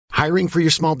Hiring for your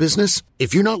small business?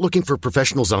 If you're not looking for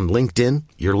professionals on LinkedIn,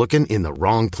 you're looking in the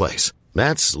wrong place.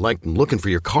 That's like looking for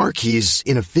your car keys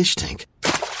in a fish tank.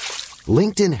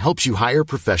 LinkedIn helps you hire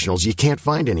professionals you can't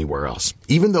find anywhere else,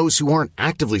 even those who aren't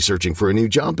actively searching for a new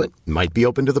job but might be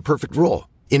open to the perfect role.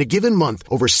 In a given month,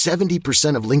 over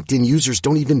 70% of LinkedIn users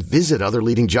don't even visit other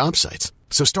leading job sites.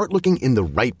 So start looking in the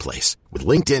right place. With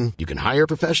LinkedIn, you can hire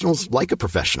professionals like a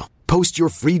professional. Post your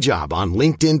free job on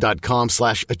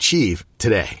linkedin.com/achieve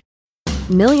today.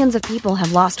 Millions of people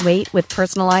have lost weight with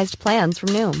personalized plans from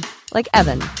Noom. Like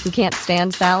Evan, who can't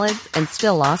stand salads and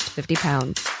still lost 50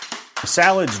 pounds.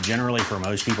 Salads generally for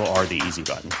most people are the easy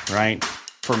button, right?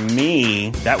 For me,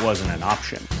 that wasn't an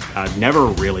option. I never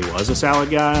really was a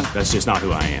salad guy. That's just not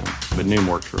who I am. But Noom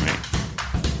worked for me.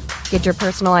 Get your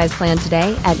personalized plan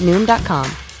today at Noom.com.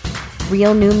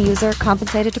 Real Noom user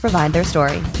compensated to provide their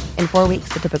story. In 4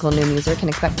 weeks, the typical Noom user can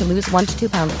expect to lose 1 to 2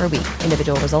 pounds per week.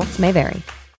 Individual results may vary.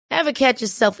 Ever catch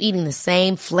yourself eating the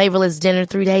same flavorless dinner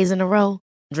 3 days in a row?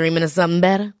 Dreaming of something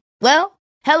better? Well,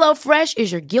 HelloFresh is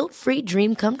your guilt-free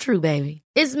dream come true, baby.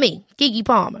 It's me, Keke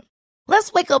Palmer.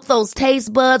 Let's wake up those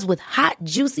taste buds with hot,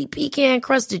 juicy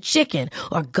pecan-crusted chicken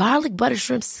or garlic butter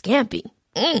shrimp scampi.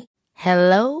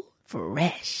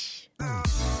 HelloFresh.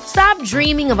 Stop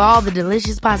dreaming of all the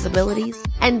delicious possibilities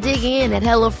and dig in at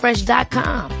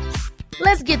HelloFresh.com.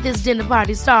 Let's get this dinner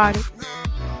party started.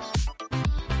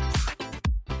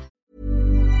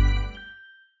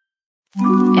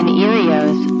 An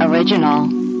Erios original.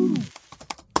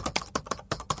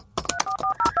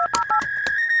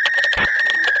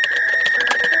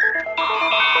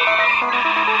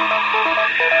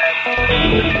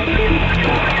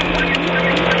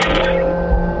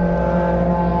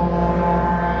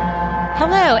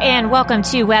 Hello, and welcome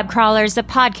to Web Crawlers, the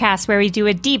podcast where we do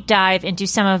a deep dive into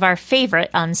some of our favorite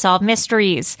unsolved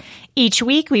mysteries. Each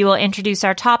week, we will introduce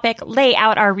our topic, lay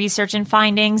out our research and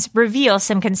findings, reveal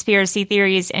some conspiracy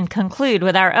theories, and conclude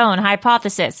with our own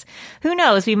hypothesis. Who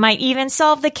knows, we might even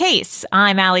solve the case.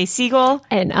 I'm Allie Siegel.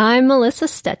 And I'm Melissa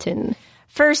Stettin.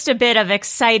 First, a bit of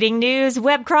exciting news.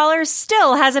 Web Crawlers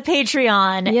still has a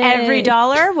Patreon. Yay. Every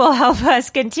dollar will help us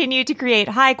continue to create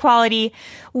high-quality,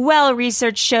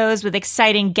 well-researched shows with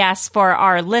exciting guests for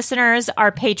our listeners.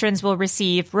 Our patrons will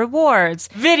receive rewards,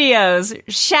 videos,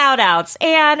 shout-outs,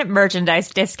 and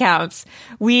merchandise discounts.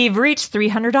 We've reached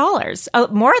 $300. Oh,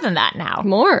 more than that now.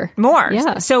 More.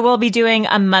 Yeah. So we'll be doing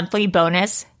a monthly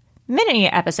bonus mini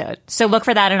episode. So look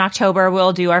for that in October.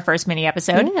 We'll do our first mini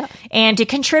episode. Yeah. And to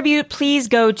contribute, please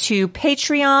go to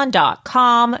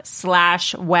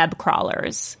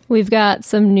patreon.com/webcrawlers. We've got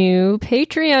some new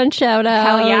Patreon shout outs.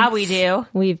 Hell yeah, we do.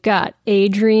 We've got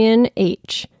Adrian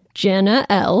H, Jenna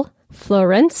L,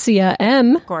 Florencia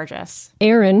M, Gorgeous.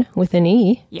 Aaron with an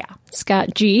E, Yeah.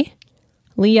 Scott G,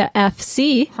 Leah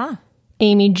FC,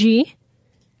 Amy G,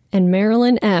 and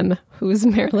Marilyn M, who's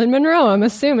Marilyn Monroe, I'm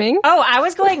assuming. Oh, I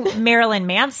was going Marilyn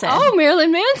Manson. Oh,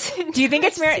 Marilyn Manson. Do you think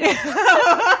it's Marilyn?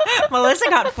 Melissa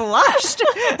got flushed.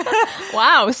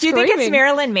 Wow, Do you think it's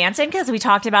Marilyn Manson? Because we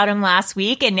talked about him last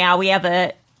week, and now we have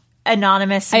a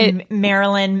anonymous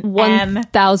Marilyn M.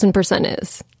 1000%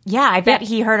 is. Yeah, I bet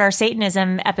he heard our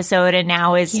Satanism episode and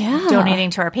now is donating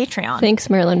to our Patreon. Thanks,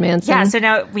 Marilyn Manson. Yeah, so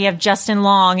now we have Justin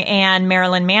Long and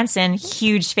Marilyn Manson,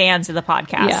 huge fans of the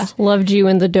podcast. Yeah, loved you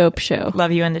in the Dope Show.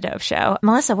 Love you in the Dope Show.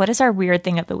 Melissa, what is our weird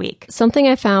thing of the week? Something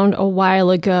I found a while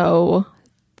ago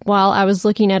while I was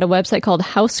looking at a website called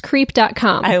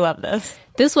housecreep.com. I love this.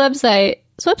 This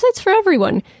website's for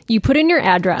everyone. You put in your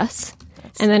address,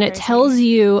 and then it tells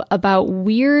you about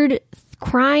weird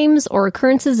crimes or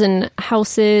occurrences in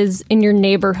houses in your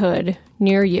neighborhood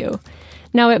near you.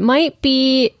 Now, it might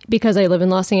be because I live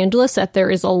in Los Angeles that there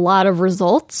is a lot of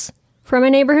results from a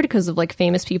neighborhood because of like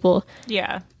famous people.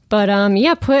 Yeah. But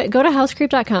go to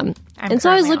housecreep.com. And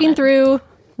so I was looking through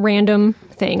random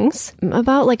things.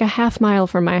 About like a half mile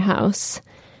from my house,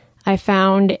 I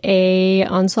found a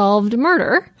unsolved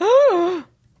murder.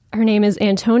 Her name is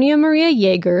Antonia Maria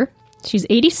Yeager. She's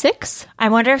 86. I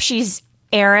wonder if she's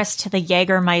heiress to the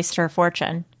Jägermeister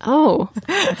fortune. Oh.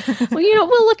 Well,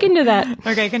 we'll look into that.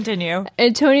 Okay, continue.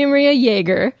 Antonia Maria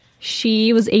Yeager.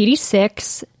 She was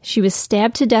 86. She was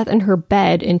stabbed to death in her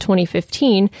bed in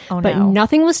 2015. But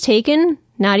nothing was taken,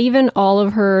 not even all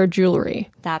of her jewelry.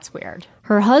 That's weird.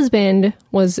 Her husband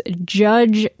was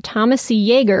Judge Thomas C.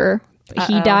 Yeager.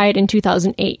 He died in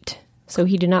 2008, so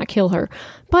he did not kill her.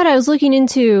 But I was looking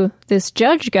into this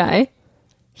judge guy.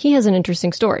 He has an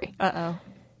interesting story.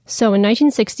 So in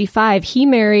 1965, he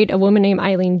married a woman named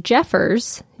Eileen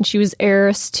Jeffers, and she was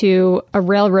heiress to a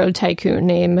railroad tycoon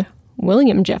named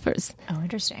William Jeffers. Oh,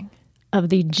 interesting. of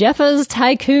the Jeffas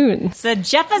Tycoons. The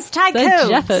Jeffas The Tycoons.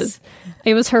 Jeffas.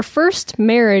 It was her first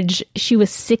marriage. She was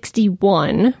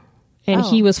 61, and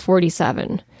he was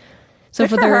 47. So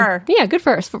Good for her. Yeah, good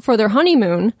for her. For their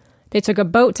honeymoon, they took a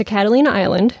boat to Catalina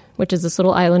Island, which is this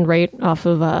little island right off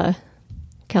of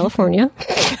California.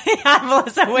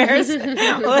 Melissa,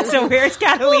 where's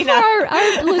Catalina?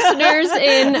 Our listeners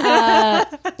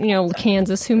in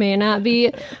Kansas who may not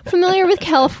be familiar with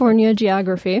California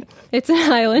geography, it's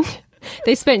an island.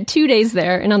 They spent 2 days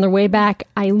there, and on their way back,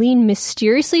 Eileen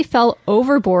mysteriously fell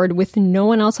overboard with no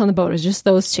one else on the boat. It was just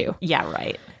those two. Yeah,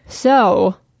 right.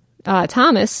 So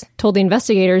Thomas told the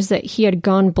investigators that he had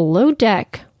gone below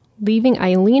deck, leaving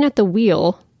Eileen at the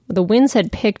wheel. The winds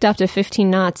had picked up to 15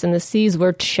 knots and the seas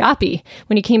were choppy.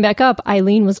 When he came back up,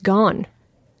 Eileen was gone.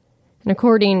 And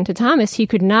according to Thomas, he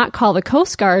could not call the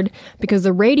Coast Guard because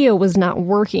the radio was not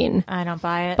working. I don't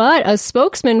buy it. But a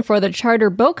spokesman for the charter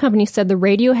boat company said the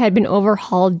radio had been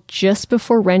overhauled just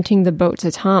before renting the boat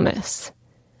to Thomas.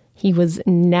 He was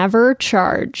never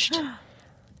charged.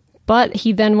 But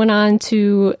he then went on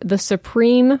to the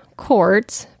Supreme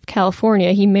Court of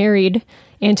California. He married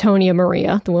Antonia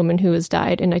Maria, the woman who has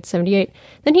died in 1978.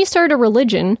 Then he started a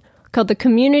religion called the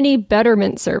Community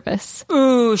Betterment Service.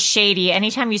 Ooh, shady.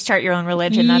 Anytime you start your own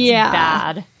religion, that's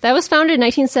bad. That was founded in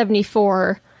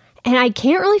 1974, and I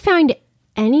can't really find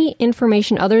any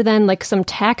information other than like some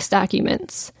tax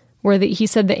documents where he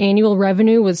said the annual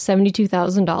revenue was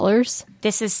 $72,000.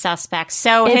 This is suspect.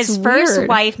 So It's his first weird.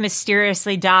 wife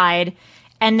mysteriously died,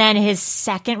 and then his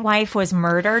second wife was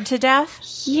murdered to death?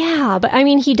 Yeah, but I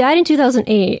mean, he died in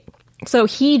 2008, so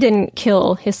he didn't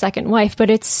kill his second wife,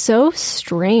 but it's so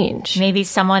strange. Maybe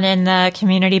someone in the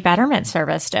Community Betterment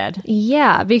Service did.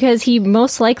 Yeah, because he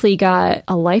most likely got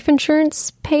a life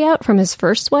insurance payout from his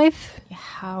first wife.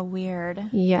 How weird.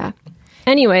 Yeah.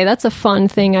 Anyway, that's a fun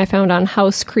thing I found on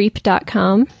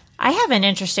housecreep.com. I have an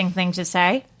interesting thing to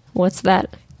say. What's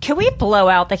that? Can we blow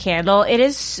out the candle? It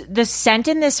is, the scent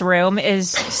in this room is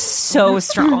so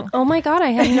strong. Oh my God, I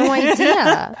had no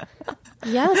idea.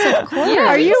 Yes, of course.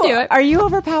 Yeah, Are you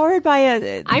overpowered by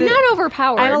a? I'm not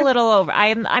overpowered. I'm a little over.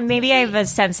 I'm maybe I have a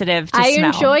sensitive to I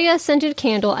smell. enjoy a scented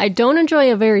candle. I don't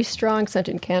enjoy a very strong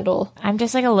scented candle. I'm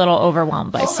just like a little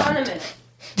overwhelmed by Hold on a scent. minute.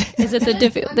 Is it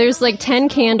the there's like 10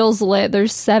 candles lit.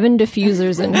 There's 7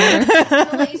 diffusers in here.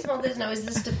 I'll let you smell this now. Is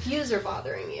this diffuser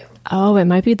bothering you? Oh, it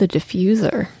might be the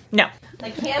diffuser. No, The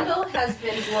candle has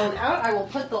been blown out. I will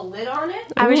put the lid on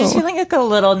it. I was just Ooh. feeling like a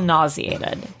little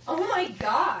nauseated. Oh my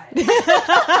God.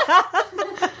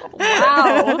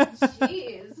 Wow.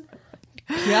 Jeez.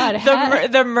 God,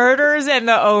 The murders and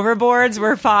the overboards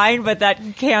were fine, but that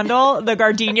candle, the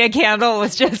gardenia candle,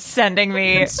 was just sending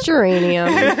me. It's geranium.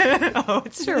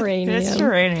 It's geranium. It's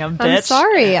geranium, bitch. I'm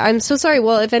sorry. I'm so sorry.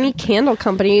 Well, if any candle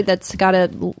company that's got a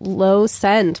low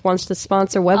scent wants to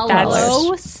sponsor web crawlers.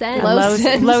 low scent. Low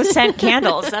scent. Low scent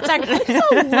candles. That's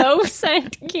actually low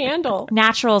scent candle.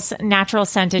 natural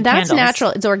scented That's candles.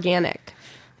 natural. It's organic.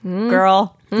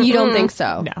 Girl. You don't think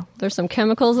so? No. There's some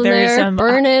chemicals in There's there some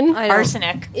burning. I don't-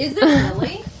 arsenic. Is it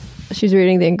really? She's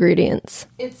reading the ingredients.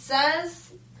 It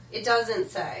says. It doesn't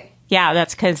say. Yeah,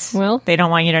 that's because Well- they don't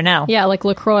want you to know. Yeah, like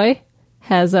LaCroix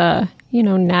has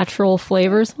natural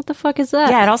flavors. What the fuck is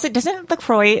that? Yeah, it also doesn't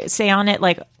LaCroix say on it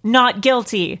like not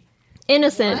guilty.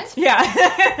 Innocent. Yeah,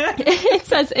 It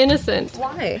says innocent.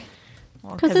 Why?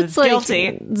 Because it's like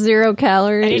guilty. 0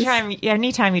 calories.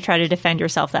 Anytime you try to defend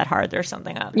yourself that hard, there's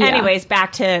something up. Yeah. Anyways,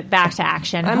 back to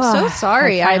action. I'm so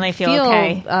sorry. I finally feel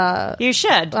okay. You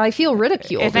should. I feel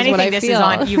ridiculed. If is what I anything, this feel. is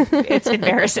on you. It's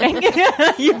embarrassing.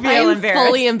 You feel I'm embarrassed.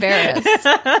 fully embarrassed.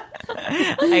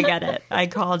 I get it. I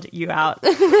called you out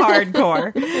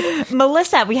hardcore.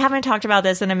 Melissa, we haven't talked about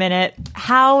this in a minute.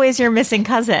 How is your missing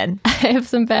cousin? I have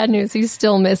some bad news. He's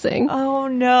still missing. Oh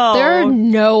no. There are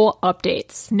no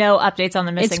updates. no updates on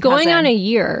the missing It's going cousin. on a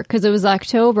year because it was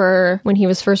October when he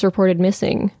was first reported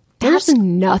missing. There's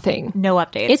nothing. No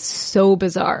updates. It's so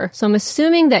bizarre. So I'm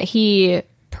assuming that he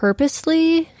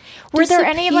purposely Were there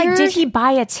any, did disappeared? he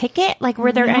buy a ticket? Like,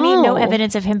 were there no No.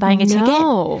 evidence of him buying a ticket?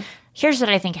 No. Here's what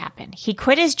I think happened. He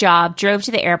quit his job, drove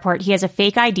to the airport. He has a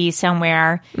fake ID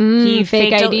somewhere. He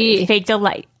fake faked ID.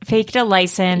 Faked a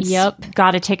license. Yep.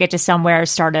 Got a ticket to somewhere,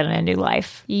 started a new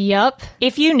life. Yep.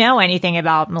 If you know anything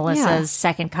about Melissa's Yeah.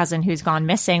 second cousin who's gone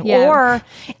missing, Yeah. or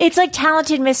it's like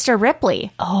talented Mr.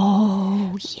 Ripley.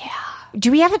 Oh, yeah. Do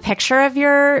we have a picture of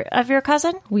your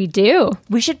cousin? We do.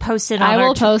 We should post it on I our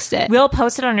will post it. We'll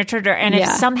post it on our Twitter. And if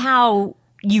Yeah. somehow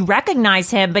you recognize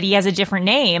him, but he has a different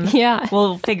name. Yeah.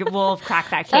 We'll crack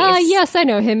that case. Yes, I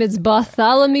know him. It's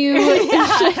Bartholomew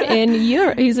in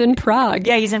Europe. He's in Prague.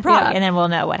 Yeah, he's in Prague, and then we'll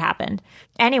know what happened.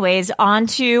 Anyways, on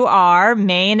to our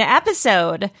main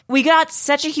episode. We got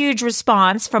such a huge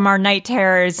response from our Night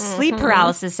Terrors sleep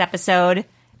paralysis episode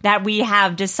that we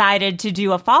have decided to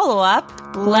do a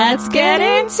follow-up. Let's get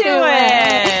into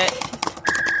it.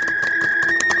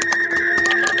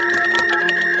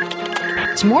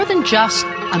 It's more than just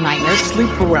a nightmare. Sleep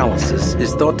paralysis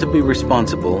is thought to be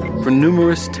responsible for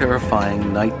numerous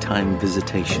terrifying nighttime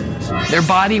visitations. Their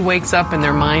body wakes up and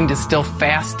their mind is still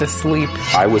fast asleep.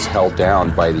 I was held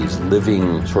down by these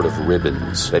living sort of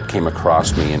ribbons that came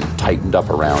across me and tightened up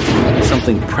around me.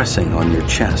 Something pressing on your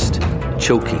chest,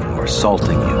 choking or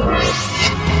assaulting you.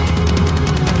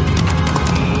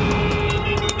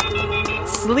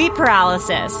 Sleep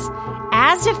paralysis.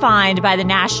 As defined by the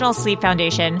National Sleep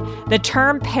Foundation, the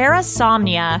term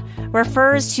parasomnia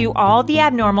refers to all the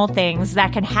abnormal things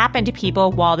that can happen to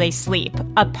people while they sleep,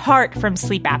 apart from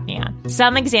sleep apnea.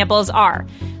 Some examples are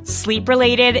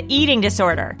sleep-related eating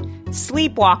disorder,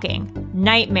 sleepwalking,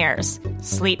 nightmares,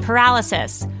 sleep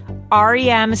paralysis,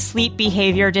 REM sleep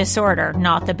behavior disorder,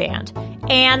 not the band,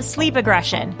 and sleep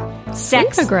aggression.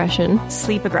 Sleep aggression?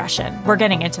 Sleep aggression. We're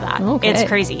getting into that. Okay. It's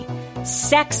crazy.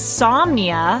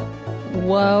 Sexsomnia.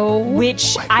 Whoa.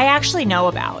 Which I actually know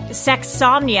about.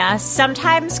 Sexsomnia,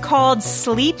 sometimes called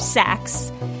sleep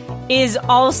sex, is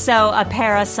also a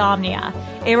parasomnia.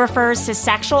 It refers to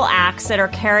sexual acts that are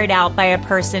carried out by a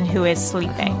person who is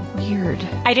sleeping. Weird.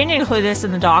 I didn't include this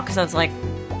in the doc because I was like,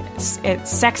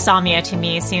 sexsomnia to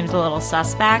me seems a little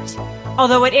suspect.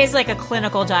 Although it is like a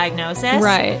clinical diagnosis.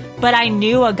 Right. But I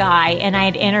knew a guy, and I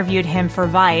had interviewed him for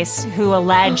Vice, who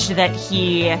alleged that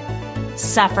he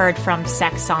suffered from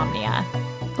sexsomnia.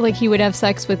 Like he would have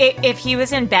sex with... If he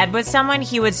was in bed with someone,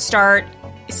 he would start...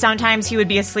 Sometimes he would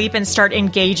be asleep and start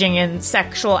engaging in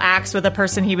sexual acts with a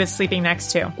person he was sleeping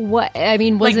next to. What? I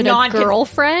mean, was like it a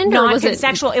girlfriend?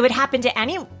 Non-consensual. It would happen to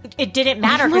any... It didn't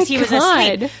matter because he was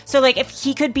asleep. So like if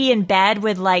he could be in bed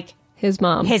with like... His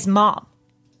mom.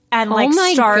 And like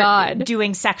start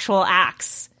doing sexual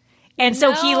acts. And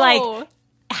so he like...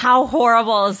 How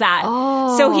horrible is that?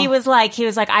 Oh. So he was like,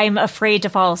 I'm afraid to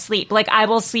fall asleep. Like, I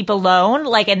will sleep alone,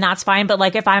 like, and that's fine. But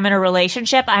like, if I'm in a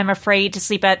relationship, I'm afraid to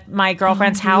sleep at my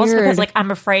girlfriend's house because like,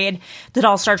 I'm afraid that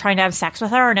I'll start trying to have sex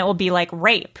with her and it will be like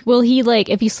rape. Will he like,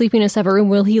 if he's sleeping in a separate room,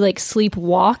 will he like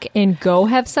sleepwalk and go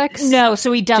have sex? No,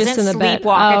 so he doesn't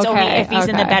sleepwalk. It's only if he's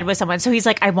in the bed with someone. So he's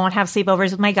like, I won't have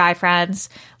sleepovers with my guy friends,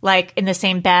 like in the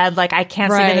same bed. Like I can't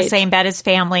sleep in the same bed as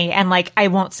family. And like, I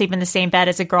won't sleep in the same bed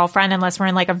as a girlfriend unless we're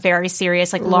in like a very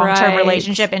serious, like long-term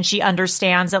relationship. And she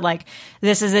understands that like,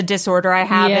 this is a disorder I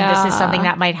have and this is something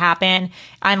that might happen.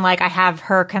 And like, I have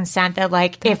her consent that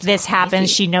like, if this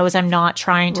happens, she knows I'm not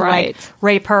trying to like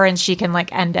rape her and she can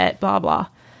like end it, blah, blah.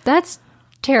 That's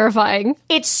terrifying.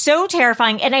 It's so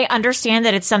terrifying. And I understand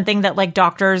that it's something that like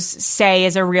doctors say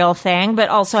is a real thing, but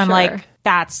also I'm like,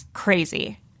 that's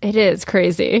crazy. It is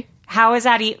crazy. How is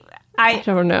that? I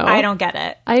don't know. I don't get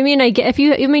it. I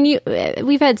mean,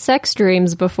 we've had sex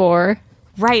dreams before.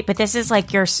 Right. But this is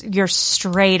like you're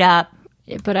straight up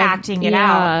acting it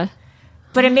out.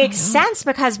 But it makes sense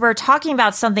because we're talking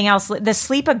about something else. The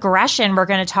sleep aggression we're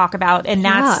going to talk about. And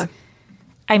that's,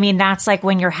 I mean, that's like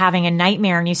when you're having a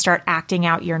nightmare and you start acting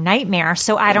out your nightmare.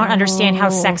 So I don't understand how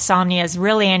sexsomnia is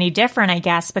really any different, I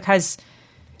guess, because...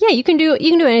 Yeah, you can do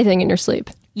anything in your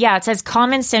sleep. Yeah, it says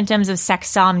common symptoms of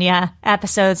sexsomnia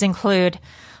episodes include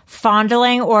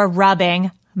fondling or rubbing,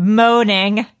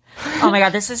 moaning. Oh my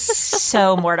God, this is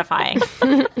so mortifying.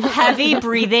 Heavy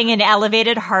breathing and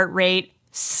elevated heart rate,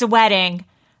 sweating,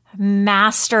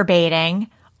 masturbating.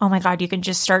 Oh my God, you can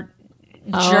just start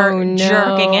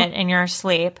jerking it in your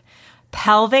sleep.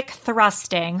 Pelvic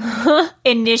thrusting,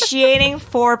 initiating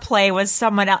foreplay with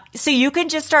someone else. So you can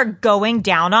just start going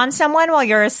down on someone while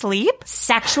you're asleep.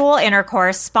 Sexual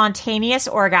intercourse, spontaneous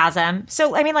orgasm.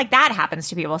 So, I mean, like that happens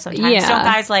to people sometimes. Yeah. Don't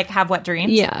guys like have wet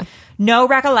dreams? Yeah. No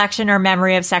recollection or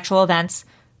memory of sexual events.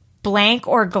 Blank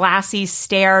or glassy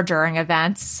stare during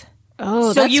events.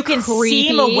 Oh, so that's you can creepy.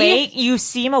 seem awake. You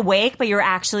seem awake, but you're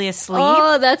actually asleep.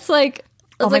 Oh, that's like...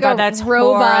 Oh my like God, a that's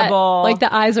robot. horrible. Like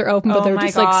the eyes are open, but they're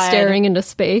just like staring into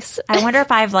space. I wonder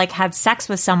if I've like had sex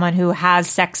with someone who has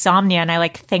sexsomnia and I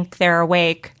like think they're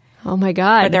awake. Oh my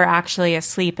God. But they're actually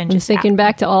asleep and just thinking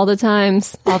back to all the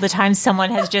times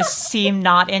someone has just seemed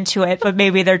not into it, but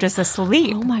maybe they're just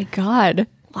asleep. Oh my God.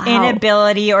 Wow.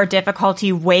 Inability or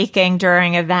difficulty waking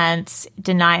during events,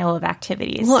 denial of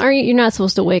activities. Well, you're not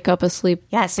supposed to wake up asleep.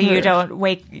 Yeah, so you don't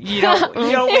wake up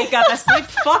a sleep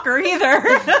fucker either.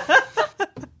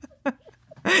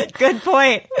 Good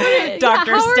point,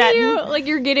 Dr. How Stetton. are you? Like,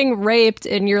 you're getting raped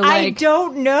and you're like... I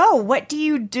don't know. What do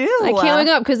you do? I can't wake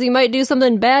up because he might do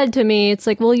something bad to me. It's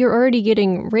like, well, you're already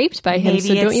getting raped by him,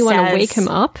 so don't you want to wake him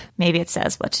up? Maybe it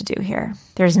says what to do here.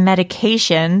 There's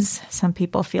medications. Some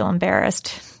people feel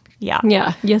embarrassed. Yeah.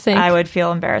 Yeah, you think? I would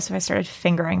feel embarrassed if I started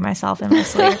fingering myself in my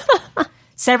sleep.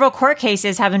 Several court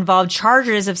cases have involved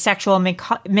charges of sexual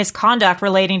misconduct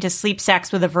relating to sleep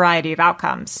sex with a variety of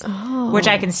outcomes, which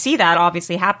I can see that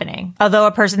obviously happening. Although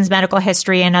a person's medical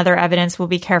history and other evidence will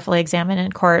be carefully examined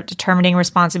in court, determining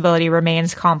responsibility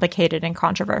remains complicated and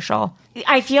controversial.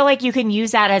 I feel like you can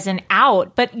use that as an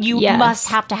out, but you must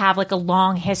have to have like a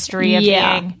long history of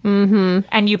being,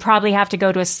 and you probably have to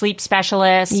go to a sleep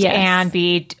specialist and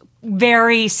be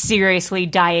very seriously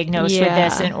diagnosed with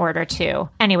this in order to.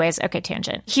 Anyways, okay,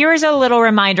 tangent. Here's a little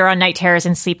reminder on night terrors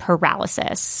and sleep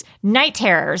paralysis. Night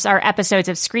terrors are episodes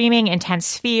of screaming,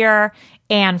 intense fear,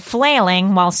 and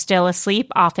flailing while still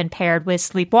asleep, often paired with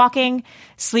sleepwalking.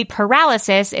 Sleep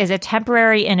paralysis is a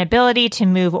temporary inability to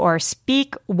move or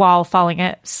speak while falling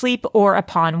asleep or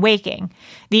upon waking.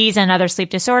 These and other sleep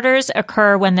disorders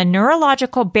occur when the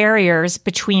neurological barriers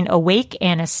between awake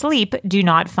and asleep do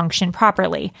not function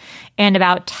properly. And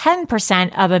about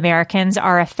 10% of Americans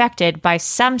are affected by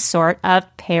some sort of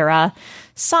parasomnia.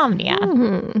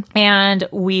 And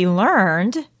we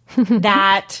learned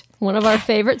that... One of our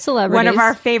favorite celebrities. One of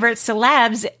our favorite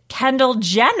celebs, Kendall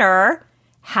Jenner,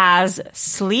 has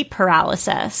sleep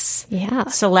paralysis. Yeah.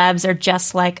 Celebs are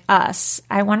just like us.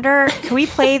 I wonder, can we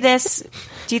play this?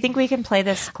 Do you think we can play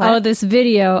this clip? Oh, this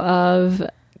video of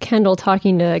Kendall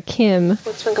talking to Kim.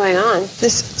 What's been going on?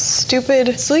 This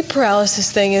stupid sleep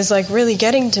paralysis thing is like really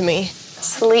getting to me.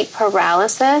 Sleep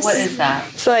paralysis? What is that?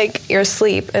 It's like you're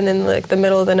asleep and then like the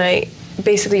middle of the night,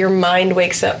 basically your mind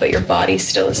wakes up but your body's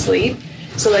still asleep.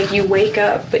 So, like, you wake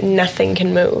up, but nothing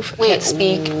can move. Wait,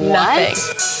 speak. Nothing.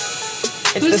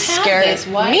 It's Who's the scariest.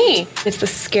 Me. It's the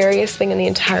scariest thing in the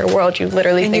entire world. You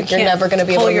literally think you're never going to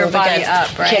be able to move again.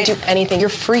 Up, right? You can't do anything. You're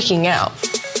freaking out.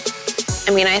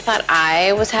 I mean, I thought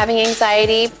I was having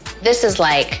anxiety. This is,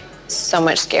 like, so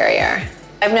much scarier.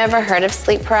 I've never heard of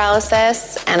sleep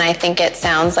paralysis, and I think it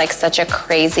sounds like such a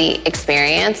crazy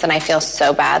experience, and I feel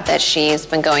so bad that she's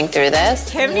been going through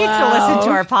this. Kim needs to listen to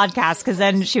our podcast, because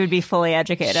then she would be fully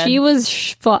educated. She was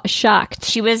shocked.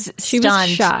 She was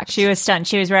stunned. Shocked. She was stunned.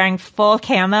 She was wearing full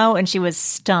camo, and she was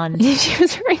stunned. She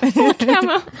was wearing full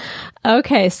camo.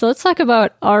 Okay, so let's talk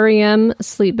about REM,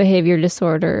 sleep behavior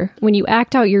disorder. When you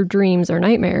act out your dreams or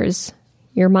nightmares,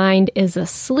 your mind is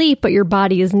asleep, but your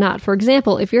body is not. For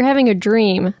example, if you're having a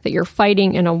dream that you're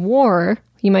fighting in a war,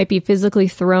 you might be physically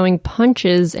throwing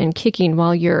punches and kicking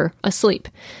while you're asleep.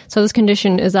 So this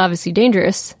condition is obviously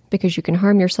dangerous because you can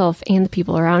harm yourself and the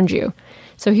people around you.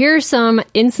 So here are some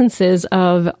instances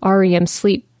of REM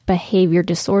sleep behavior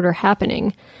disorder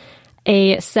happening.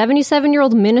 A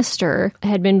 77-year-old minister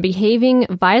had been behaving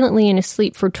violently in his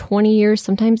sleep for 20 years,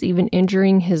 sometimes even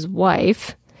injuring his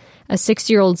wife. A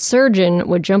 60-year-old surgeon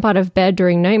would jump out of bed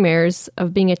during nightmares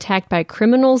of being attacked by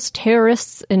criminals,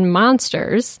 terrorists, and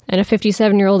monsters. And a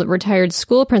 57-year-old retired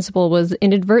school principal was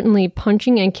inadvertently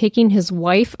punching and kicking his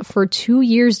wife for 2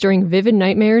 years during vivid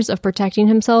nightmares of protecting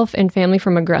himself and family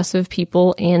from aggressive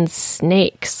people and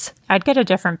snakes. I'd get a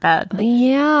different bed.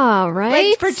 Yeah, right?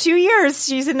 Like, for 2 years,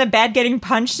 she's in the bed getting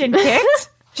punched and kicked?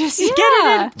 Just get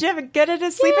it to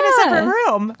sleep in a separate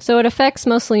room. So it affects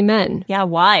mostly men. Yeah,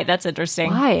 why? That's interesting.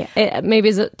 Why? Maybe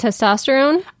is it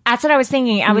testosterone? That's what I was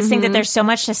thinking. I was thinking that there's so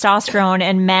much testosterone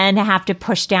and men have to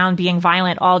push down being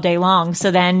violent all day long. So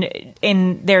then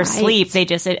in their sleep,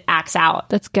 it acts out.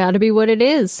 That's got to be what it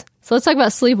is. So let's talk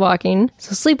about sleepwalking.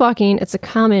 So sleepwalking, it's a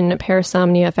common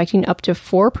parasomnia affecting up to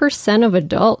 4% of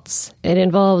adults. It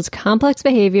involves complex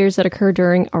behaviors that occur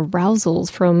during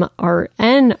arousals from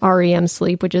NREM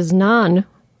sleep, which is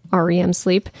non-REM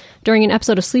sleep. During an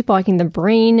episode of sleepwalking, the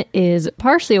brain is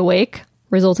partially awake,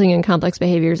 resulting in complex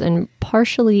behaviors, and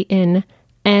partially in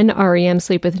NREM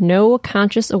sleep with no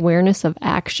conscious awareness of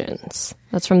actions.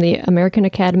 That's from the American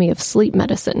Academy of Sleep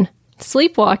Medicine.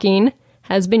 Sleepwalking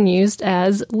has been used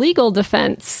as legal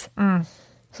defense.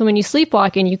 So when you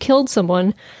sleepwalk and you killed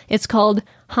someone, it's called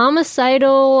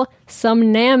homicidal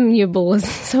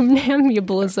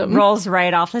somnambulism. Rolls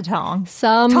right off the tongue.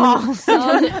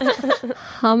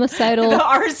 Homicidal. The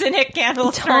arsenic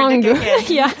candle starting to kick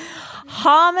in. Yeah.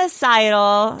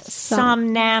 Homicidal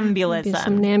somnambulism.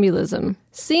 Somnambulism.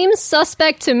 Seems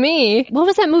suspect to me. What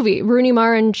was that movie? Rooney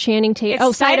Mara and Channing Tatum.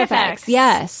 It's Side Effects.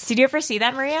 Yes. Did you ever see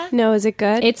that, Maria? No, is it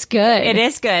good? It's good. It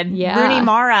is good. Yeah. Rooney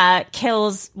Mara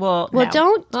kills. Well,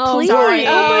 don't. Please. Sorry.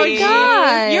 Oh my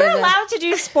God. You're allowed to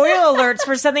do spoiler alerts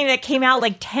for something that came out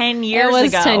like 10 years ago. It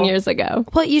was 10 years ago.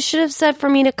 Well, you should have said for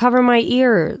me to cover my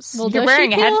ears. Well, you're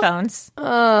wearing headphones.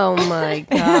 Oh my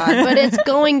God. But it's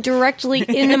going directly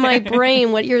into my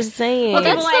brain, what you're saying.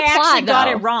 Okay, well, I actually got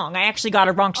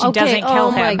it wrong. She doesn't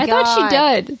kill him. My I God. thought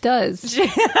she does.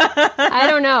 I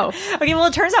don't know. Okay, well,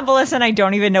 it turns out Melissa and I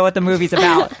don't even know what the movie's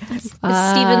about. It's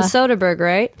Steven Soderbergh,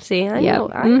 right? See, I know.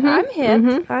 I'm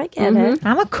hip. I get it.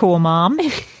 I'm a cool mom.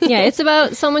 Yeah, it's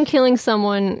about someone killing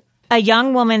someone. A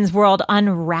young woman's world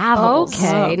unravels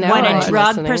Okay, now when a I'm drug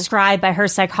listening. prescribed by her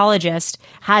psychologist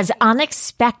has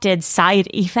unexpected side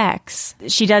effects.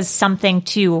 She does something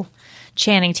to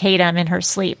Channing Tatum in her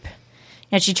sleep,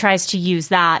 and she tries to use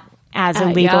that as a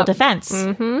legal defense.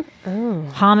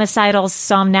 Homicidal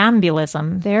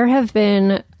somnambulism. There have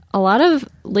been a lot of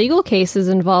legal cases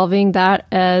involving that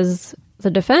as the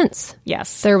defense.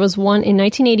 Yes. There was one in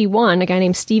 1981. A guy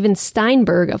named Steven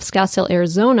Steinberg of Scottsdale,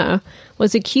 Arizona,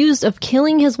 was accused of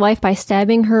killing his wife by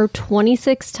stabbing her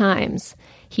 26 times.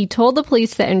 He told the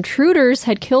police that intruders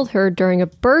had killed her during a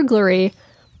burglary,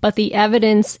 but the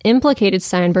evidence implicated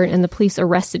Steinberg and the police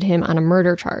arrested him on a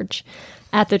murder charge.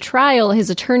 At the trial, his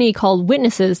attorney called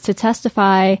witnesses to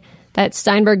testify that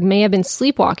Steinberg may have been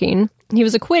sleepwalking. He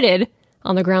was acquitted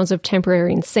on the grounds of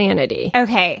temporary insanity.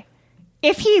 Okay.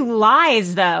 If he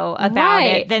lies, though, about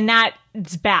Right. it, then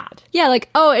that's bad. Yeah, like,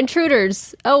 oh,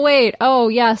 intruders. Oh, wait. Oh,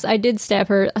 yes, I did stab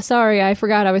her. Sorry, I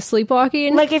forgot I was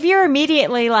sleepwalking. Like, if you're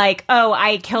immediately like, oh,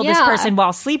 I killed this Yeah. person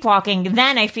while sleepwalking,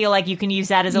 then I feel like you can use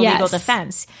that as a legal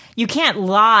defense. You can't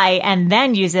lie and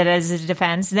then use it as a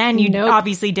defense. Then you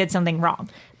obviously did something wrong.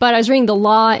 But I was reading the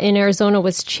law in Arizona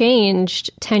was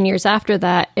changed 10 years after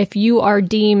that. If you are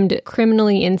deemed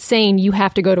criminally insane, you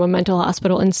have to go to a mental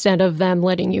hospital instead of them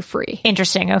letting you free.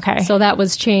 Interesting. Okay. So that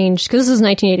was changed because this is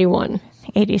 1981.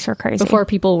 80s were crazy. Before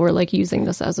people were like using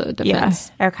this as a defense.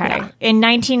 Yes. Okay. Yeah. In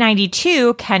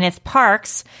 1992, Kenneth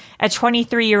Parks, a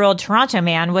 23-year-old Toronto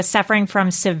man, was suffering from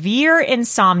severe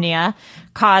insomnia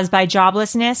caused by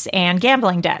joblessness and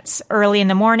gambling debts. Early in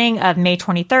the morning of May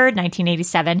 23rd,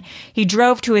 1987, he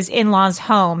drove to his in-laws'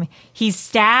 home. He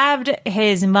stabbed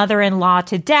his mother-in-law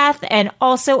to death and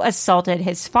also assaulted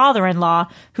his father-in-law,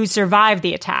 who survived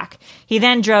the attack. He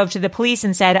then drove to the police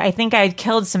and said, I think I had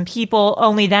killed some people,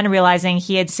 only then realizing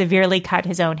he had severely cut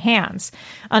his own hands.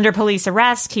 Under police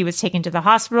arrest, he was taken to the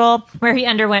hospital, where he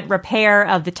underwent repair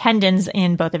of the tendons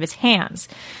in both of his hands.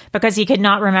 Because he could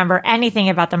not remember anything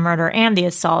about the murder and the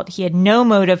assault, he had no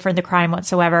motive for the crime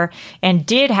whatsoever and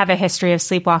did have a history of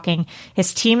sleepwalking.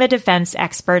 His team of defense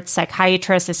experts,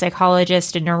 psychiatrists, a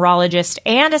psychologist, a neurologist,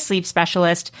 and a sleep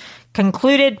specialist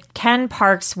concluded Ken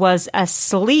Parks was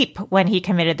asleep when he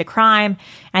committed the crime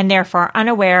and therefore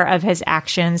unaware of his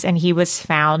actions, and he was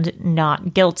found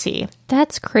not guilty.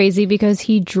 That's crazy because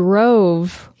he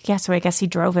drove. Yeah, so I guess he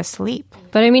drove asleep.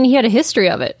 But I mean, he had a history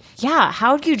of it. Yeah,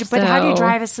 how do you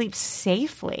drive asleep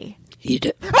safely? You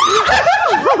do. That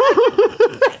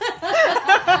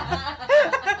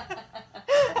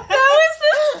was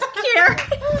the scary.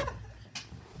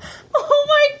 Oh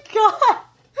my God.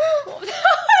 That was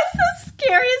the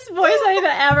scariest voice I've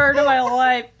ever heard in my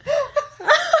life.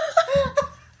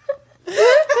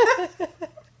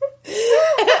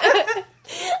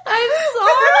 I'm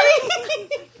sorry.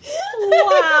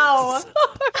 Wow.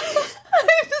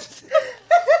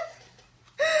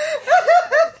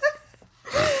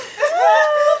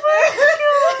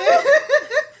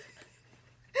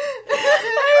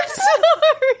 I'm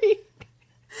sorry.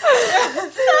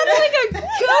 It sounded like a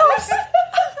ghost.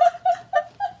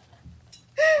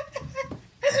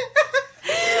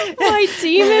 My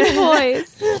demon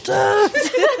voice.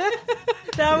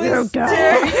 That was terrible.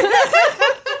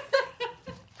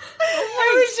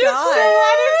 It was just so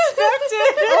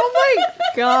unexpected. Oh my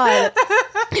God.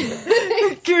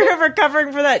 You're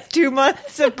recovering for that 2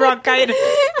 months of bronchitis.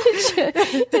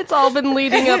 It's all been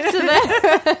leading up to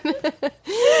that.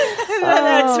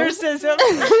 Exorcism.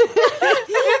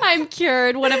 I'm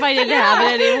cured. What if I didn't have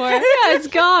it anymore? Yeah, it's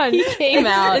gone. He came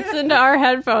out. It's into our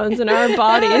headphones and our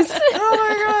bodies. Oh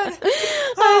my God.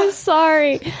 I'm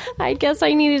sorry. I guess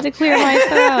I needed to clear my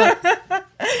throat.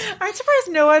 I'm surprised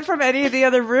no one from any of the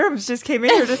other rooms just came in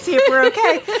here to see if we're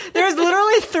okay. There's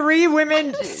literally 3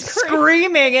 women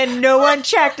screaming and no one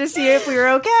checked to see if we were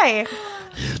okay.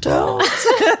 You don't.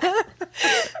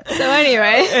 So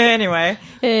anyway,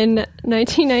 in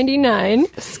 1999,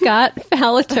 Scott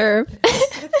Fallater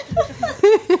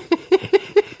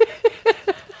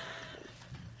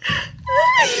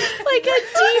Like a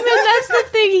demon, that's the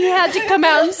thing he had to come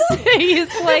out and say.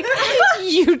 He's like,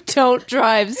 you don't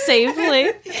drive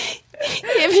safely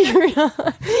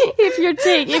if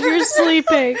you're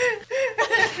sleeping.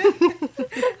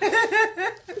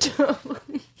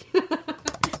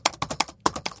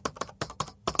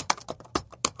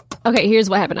 Okay, here's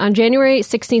what happened. On January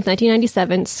 16th,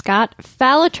 1997, Scott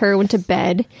Fallater went to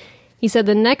bed. He said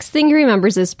the next thing he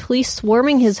remembers is police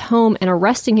swarming his home and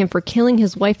arresting him for killing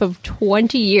his wife of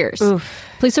 20 years. Oof.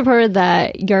 Police reported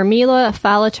that Yarmila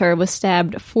Fallater was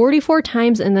stabbed 44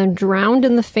 times and then drowned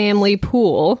in the family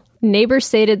pool. Neighbors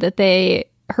stated that they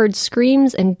heard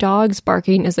screams and dogs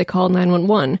barking as they called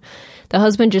 911. The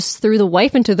husband just threw the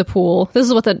wife into the pool. This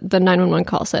is what the 911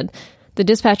 call said. The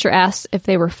dispatcher asked if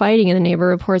they were fighting, and the neighbor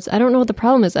reports, "I don't know what the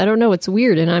problem is. I don't know. It's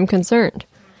weird, and I'm concerned."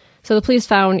 So the police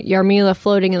found Yarmila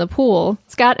floating in the pool.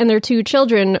 Scott and their 2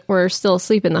 children were still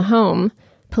asleep in the home.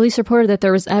 Police reported that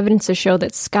there was evidence to show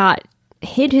that Scott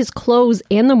hid his clothes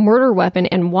and the murder weapon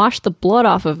and washed the blood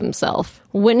off of himself.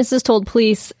 Witnesses told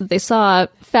police they saw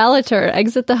Fallater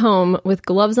exit the home with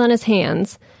gloves on his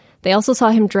hands. They also saw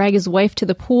him drag his wife to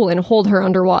the pool and hold her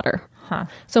underwater.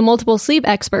 So multiple sleep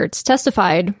experts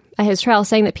testified at his trial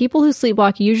saying that people who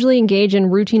sleepwalk usually engage in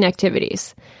routine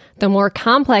activities. The more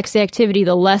complex the activity,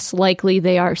 the less likely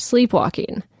they are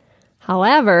sleepwalking.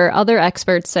 However, other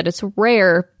experts said it's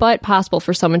rare but possible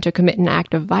for someone to commit an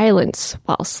act of violence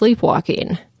while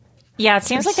sleepwalking. Yeah, it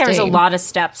seems like there was a lot of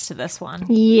steps to this one.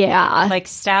 Yeah. Like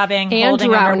stabbing, and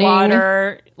holding drowning.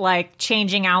 underwater, like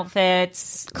changing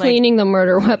outfits. Cleaning the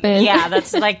murder weapon. Yeah,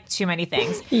 that's like too many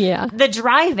things. Yeah. The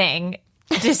driving,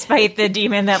 despite the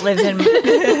demon that lives in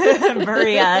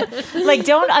Maria. Like,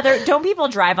 don't people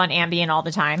drive on Ambien all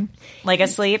the time? Like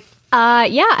asleep? Yeah,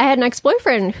 I had an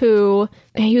ex-boyfriend who,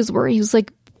 he was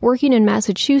like working in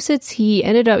Massachusetts. He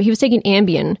was taking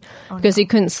Ambien because he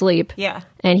couldn't sleep. Yeah.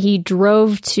 And he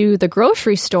drove to the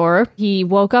grocery store. He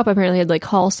woke up, apparently had to like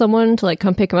call someone to like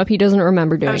come pick him up. He doesn't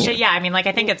remember doing it. Yeah, I mean, like,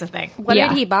 I think it's a thing. What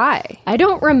did he buy? I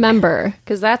don't remember.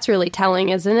 Because that's really telling,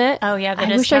 isn't it? Oh, yeah, that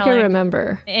I is wish telling. I could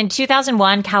remember. In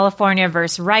 2001, California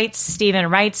versus Wrights, Stephen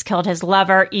Wrights killed his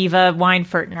lover, Eva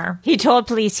Weinfurtner. He told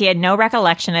police he had no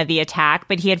recollection of the attack,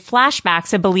 but he had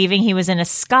flashbacks of believing he was in a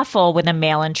scuffle with a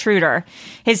male intruder.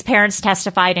 His parents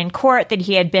testified in court that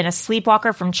he had been a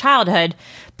sleepwalker from childhood,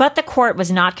 but the court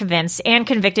was not convinced and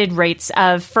convicted Wrights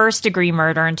of first-degree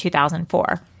murder in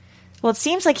 2004. Well, it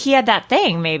seems like he had that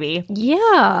thing, maybe.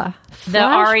 Yeah. The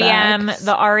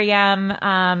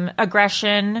REM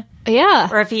aggression. Yeah.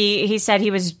 Or if he said he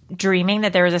was dreaming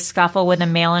that there was a scuffle with a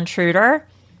male intruder.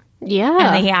 Yeah.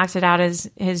 And then he acted out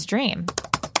his dream.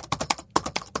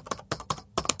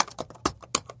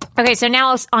 Okay, so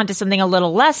now on to something a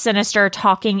little less sinister,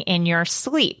 talking in your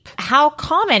sleep. How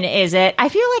common is it? I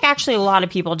feel like actually a lot of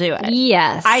people do it.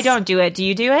 Yes. I don't do it. Do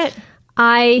you do it?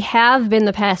 I have been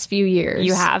the past few years.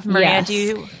 You have? Maria, yes. do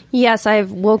you? Yes,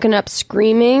 I've woken up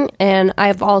screaming, and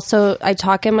I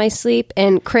talk in my sleep,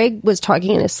 and Craig was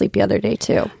talking in his sleep the other day,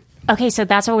 too. Okay, so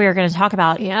that's what we were going to talk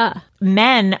about. Yeah.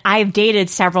 Men, I've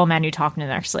dated several men who talked in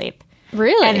their sleep.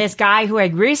 Really? And this guy who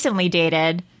I'd recently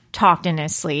dated talked in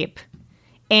his sleep.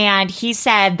 And he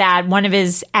said that one of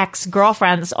his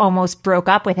ex-girlfriends almost broke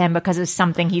up with him because of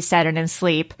something he said in his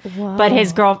sleep. Whoa. But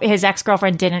his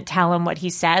ex-girlfriend didn't tell him what he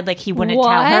said. Like, he wouldn't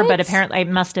tell her, but apparently it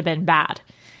must have been bad.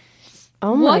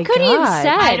 Oh my God. What could he have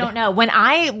said? I don't know. When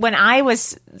I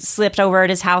was slipped over at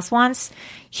his house once,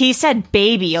 he said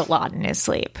baby a lot in his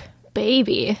sleep.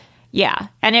 Baby. Yeah.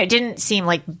 And it didn't seem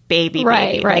like baby.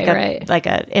 Right. Like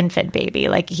a infant baby.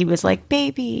 Like he was like,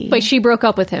 baby. But she broke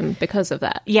up with him because of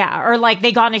that. Yeah. Or like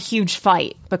they got in a huge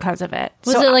fight because of it.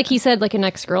 Was it like he said like an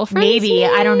ex-girlfriend? Maybe.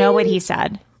 I don't know what he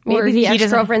said. Maybe the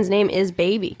ex-girlfriend's name is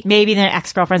Baby. Maybe the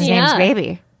ex-girlfriend's name's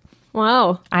Baby.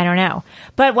 Wow. I don't know.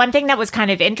 But one thing that was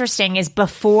kind of interesting is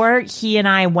before he and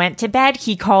I went to bed,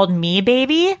 he called me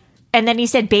baby. And then he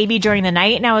said baby during the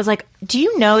night. And I was like, do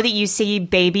you know that you see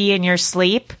baby in your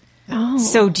sleep? Oh.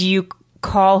 So do you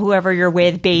call whoever you're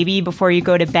with baby before you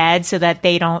go to bed so that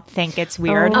they don't think it's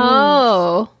weird?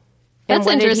 Oh. That's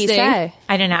interesting. Did he say?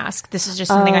 I didn't ask. This is just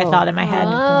something I thought in my head.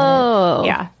 Oh.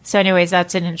 Yeah. So anyways,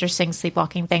 that's an interesting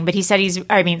sleepwalking thing. But he said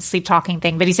sleep talking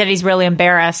thing. But he said he's really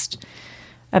embarrassed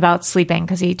about sleeping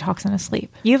because he talks in his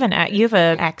sleep. You have an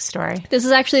ex story. This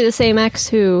is actually the same ex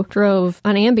who drove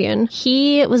on Ambien.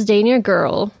 He was dating a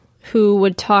girl who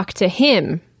would talk to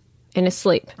him in his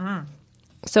sleep.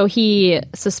 So he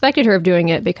suspected her of doing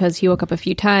it because he woke up a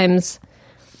few times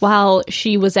while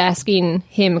she was asking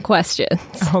him questions.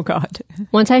 Oh, God.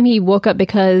 One time he woke up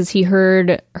because he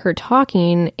heard her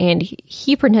talking and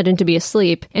he pretended to be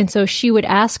asleep. And so she would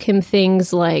ask him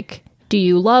things like, Do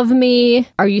you love me?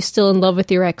 Are you still in love with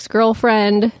your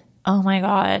ex-girlfriend? Oh my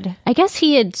God. I guess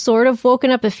he had sort of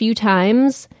woken up a few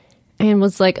times and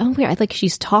was like, oh, weird. Like,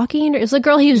 she's talking. It was a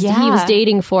girl he was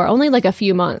dating for only like a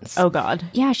few months. Oh, God.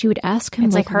 Yeah, she would ask him.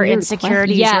 It's like her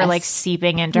insecurities were like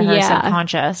seeping into her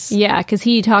subconscious. Yeah, because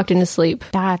he talked in his sleep.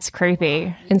 That's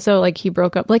creepy. And so, like, he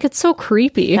broke up. Like, it's so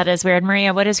creepy. That is weird.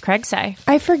 Maria, what does Craig say?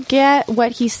 I forget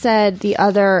what he said the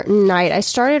other night. I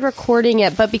started recording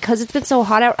it, but because it's been so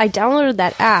hot out, I downloaded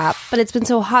that app, but it's been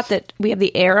so hot that we have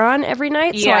the air on every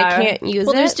night, so I can't use it.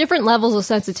 Well, there's different levels of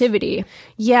sensitivity.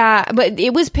 Yeah, but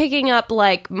it was picking up,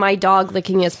 like, my dog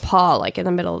licking his paw, like, in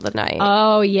the middle of the night.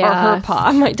 Oh, yeah. Or her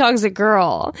paw. My dog's a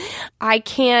girl. I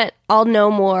can't, I'll know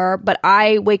more, but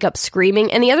I wake up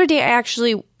screaming. And the other day, I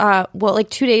actually, like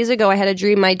 2 days ago, I had a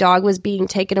dream my dog was being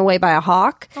taken away by a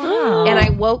hawk. Oh. And I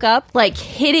woke up, like,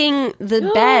 hitting the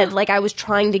bed, like I was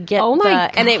trying to get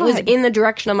God. And it was in the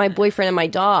direction of my boyfriend and my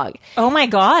dog. Oh, my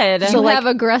God. So, you have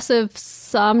aggressive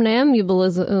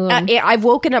somnambulism. I've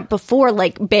woken up before,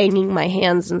 like, banging my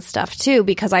hands and stuff, too,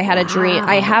 because I had a dream.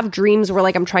 I have dreams where,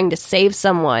 like, I'm trying to save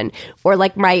someone, or,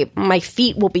 like, my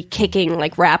feet will be kicking,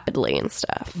 like, rapidly and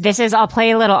stuff. I'll play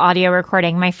a little audio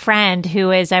recording. My friend, who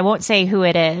is, I won't say who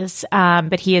it is,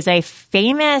 but he is a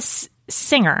famous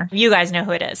singer. You guys know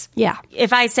who it is. Yeah.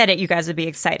 If I said it, you guys would be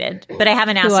excited. But I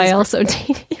haven't asked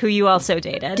who you also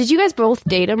dated. Did you guys both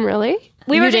date him, really?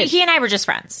 He and I were just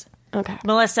friends. Okay.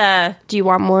 Melissa. Do you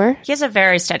want more? He has a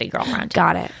very steady girlfriend.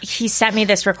 Got it. He sent me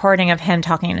this recording of him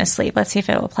talking in his sleep. Let's see if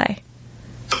it will play.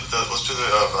 Let's do the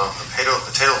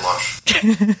potato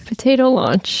launch. Potato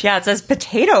launch. Yeah, it says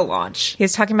potato launch. He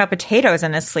was talking about potatoes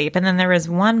in his sleep. And then there was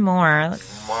one more.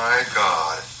 My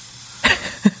God.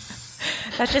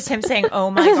 That's just him saying, oh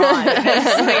my God.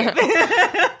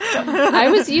 I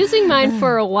was using mine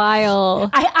for a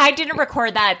while. I didn't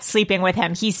record that sleeping with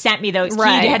him. He sent me those. He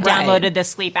had downloaded the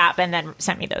sleep app and then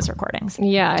sent me those recordings.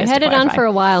 Yeah, I had it on for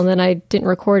a while and then I didn't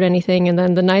record anything. And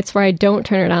then the nights where I don't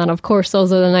turn it on, of course,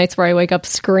 those are the nights where I wake up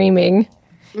screaming.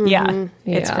 Yeah,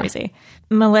 it's crazy.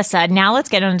 Melissa, now let's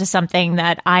get into something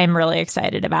that I'm really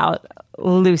excited about.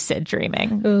 Lucid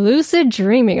dreaming. Lucid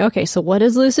dreaming. Okay, so what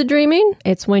is lucid dreaming?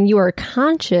 It's when you are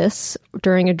conscious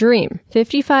during a dream.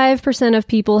 55% of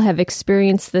people have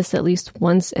experienced this at least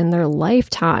once in their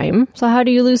lifetime. So how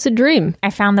do you lucid dream?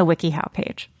 I found the WikiHow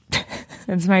page.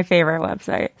 It's my favorite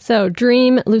website. So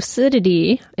dream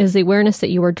lucidity is the awareness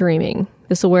that you are dreaming.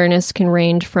 This awareness can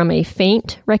range from a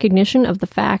faint recognition of the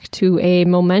fact to a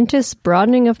momentous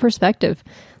broadening of perspective.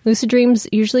 Lucid dreams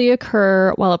usually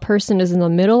occur while a person is in the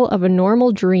middle of a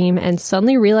normal dream and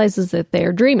suddenly realizes that they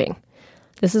are dreaming.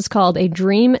 This is called a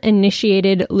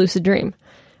dream-initiated lucid dream.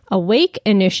 A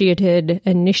wake-initiated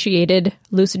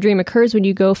lucid dream occurs when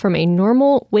you go from a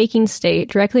normal waking state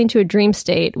directly into a dream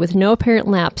state with no apparent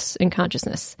lapse in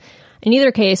consciousness. In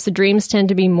either case, the dreams tend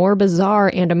to be more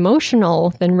bizarre and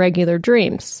emotional than regular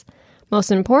dreams.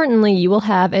 Most importantly, you will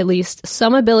have at least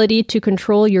some ability to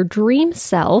control your dream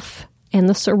self and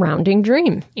the surrounding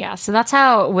dream. Yeah, so that's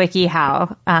how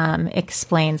WikiHow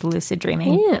explains lucid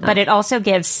dreaming. Yeah. But it also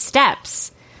gives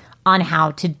steps on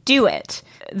how to do it.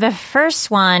 The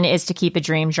first one is to keep a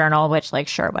dream journal, which, like,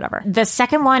 sure, whatever. The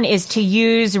second one is to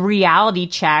use reality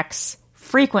checks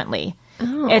frequently.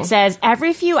 Oh. It says,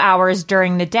 every few hours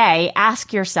during the day,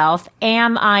 ask yourself,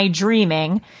 am I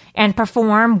dreaming? And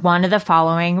perform one of the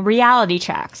following reality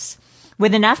checks.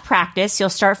 With enough practice, you'll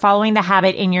start following the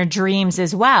habit in your dreams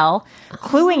as well,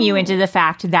 cluing you into the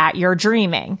fact that you're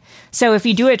dreaming. So if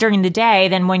you do it during the day,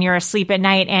 then when you're asleep at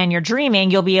night and you're dreaming,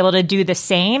 you'll be able to do the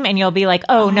same and you'll be like,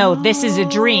 oh no, this is a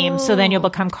dream. So then you'll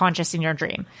become conscious in your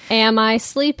dream. Am I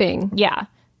sleeping? Yeah.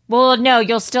 Well, no,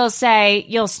 you'll still say,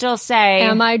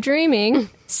 am I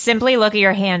dreaming? Simply look at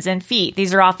your hands and feet.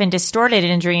 These are often distorted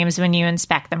in dreams when you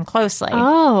inspect them closely.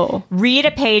 Oh. Read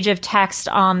a page of text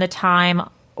on the time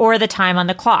or the time on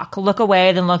the clock. Look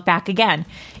away, then look back again.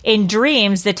 In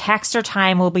dreams, the text or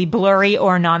time will be blurry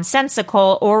or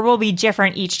nonsensical, or will be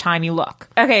different each time you look.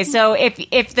 Okay, so if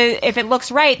it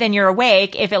looks right, then you're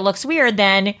awake. If it looks weird,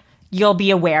 then you'll be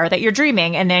aware that you're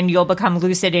dreaming, and then you'll become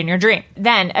lucid in your dream.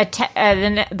 Then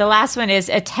the last one is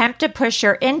attempt to push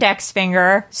your index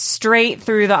finger straight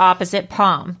through the opposite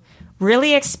palm.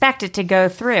 Really expect it to go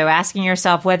through, asking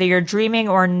yourself whether you're dreaming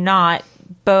or not,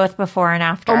 both before and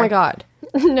after. Oh my God.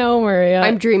 No, Maria.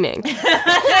 I'm dreaming.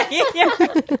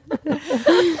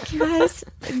 Guys,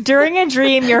 during a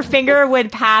dream, your finger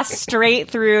would pass straight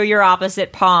through your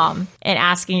opposite palm, and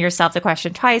asking yourself the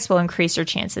question twice will increase your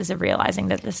chances of realizing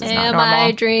that this is not normal. Am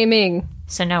I dreaming?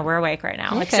 So no, we're awake right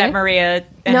now, except Maria.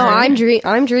 No, I'm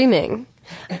dreaming.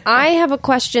 I have a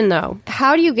question, though.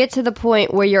 How do you get to the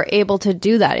point where you're able to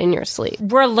do that in your sleep?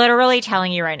 We're literally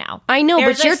telling you right now. I know,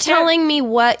 but you're telling me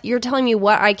what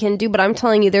I can do, but I'm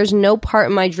telling you there's no part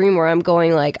in my dream where I'm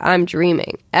going like, I'm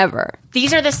dreaming, ever.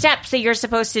 These are the steps that you're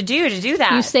supposed to do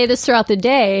that. You say this throughout the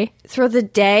day. Throughout the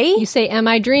day? You say, am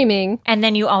I dreaming? And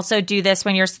then you also do this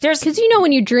when you're... Because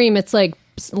when you dream, it's like,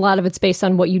 a lot of it's based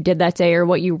on what you did that day or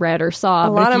what you read or saw. A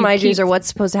lot of my dreams are what's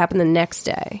supposed to happen the next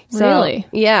day. So, really?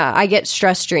 Yeah, I get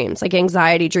stress dreams, like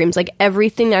anxiety dreams. Like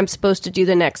everything I'm supposed to do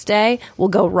the next day will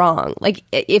go wrong. Like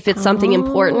if it's something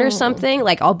important or something,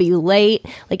 like I'll be late,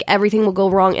 like everything will go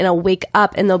wrong and I'll wake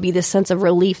up and there'll be this sense of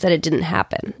relief that it didn't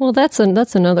happen. Well, that's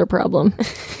another problem.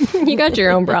 You got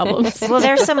your own problems. Well,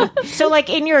 there's some... So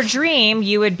like in your dream,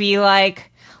 you would be like...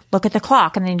 Look at the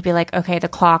clock, and then you'd be like, okay, the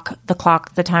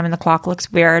time in the clock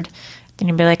looks weird. Then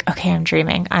you'd be like, okay, I'm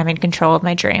dreaming. I'm in control of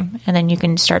my dream. And then you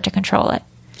can start to control it.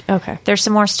 Okay. There's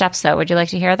some more steps, though. Would you like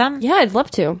to hear them? Yeah, I'd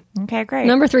love to. Okay, great.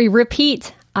 Number 3,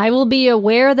 repeat. I will be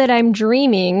aware that I'm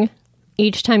dreaming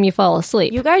each time you fall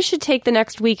asleep. You guys should take the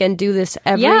next week and do this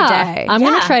every day. I'm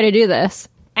going to try to do this.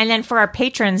 And then for our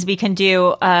patrons, we can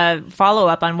do a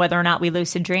follow-up on whether or not we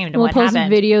lucid dreamed and we'll what post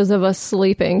happened. Videos of us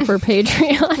sleeping for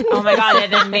Patreon. Oh my God,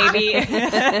 and then maybe...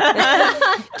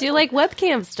 do like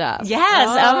webcam stuff. Yes.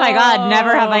 Oh my God,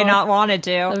 never have I not wanted to.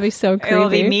 That'd be so creepy. It will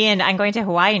be me and... I'm going to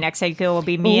Hawaii next week. It will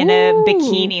be me in a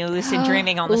bikini lucid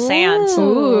dreaming on the sand.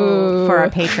 Ooh. For our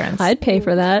patrons. I'd pay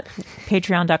for that.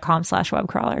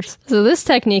 Patreon.com/webcrawlers. So this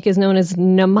technique is known as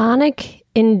mnemonic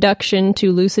induction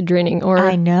to lucid dreaming, or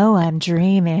I know I'm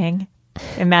dreaming.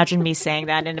 Imagine me saying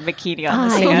that in a bikini on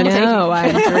the sand. I know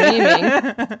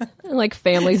I'm dreaming. Like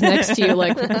families next to you,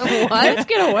 like, what? Let's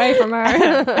get away from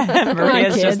her.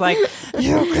 Maria's just like,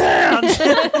 you can't.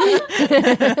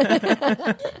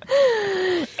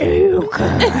 You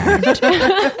can't.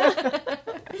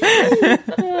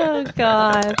 Oh,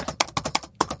 God.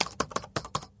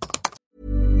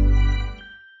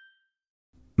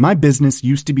 My business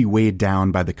used to be weighed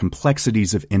down by the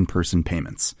complexities of in-person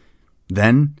payments.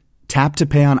 Then, Tap to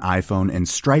Pay on iPhone and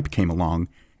Stripe came along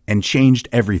and changed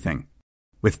everything.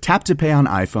 With Tap to Pay on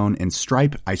iPhone and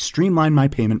Stripe, I streamlined my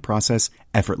payment process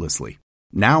effortlessly.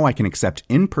 Now I can accept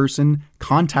in-person,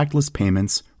 contactless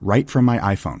payments right from my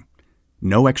iPhone.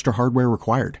 No extra hardware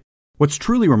required. What's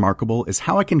truly remarkable is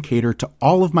how I can cater to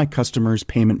all of my customers'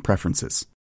 payment preferences.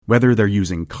 Whether they're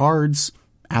using cards,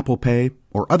 Apple Pay,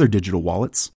 or other digital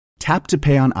wallets, Tap to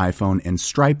Pay on iPhone and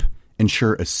Stripe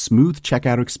ensure a smooth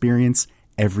checkout experience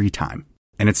every time.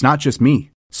 And it's not just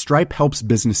me. Stripe helps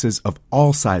businesses of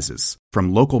all sizes,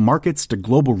 from local markets to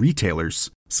global retailers,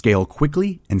 scale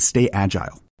quickly and stay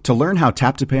agile. To learn how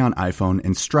Tap to Pay on iPhone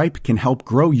and Stripe can help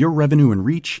grow your revenue and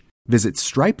reach, visit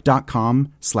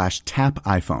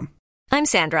stripe.com/tapiphone. I'm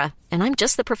Sandra, and I'm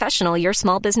just the professional your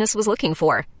small business was looking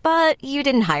for. But you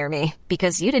didn't hire me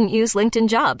because you didn't use LinkedIn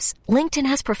Jobs. LinkedIn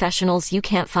has professionals you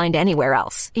can't find anywhere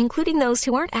else, including those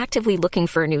who aren't actively looking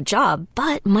for a new job,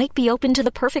 but might be open to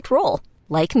the perfect role,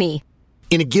 like me.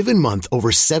 In a given month,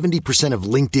 over 70% of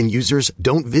LinkedIn users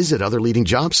don't visit other leading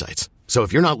job sites. So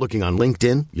if you're not looking on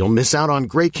LinkedIn, you'll miss out on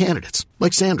great candidates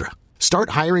like Sandra.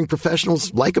 Start hiring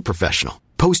professionals like a professional.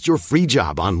 Post your free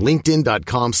job on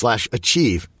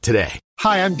linkedin.com/achieve today.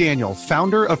 Hi, I'm Daniel,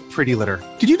 founder of Pretty Litter.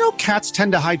 Did you know cats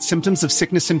tend to hide symptoms of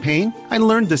sickness and pain? I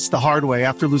learned this the hard way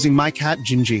after losing my cat,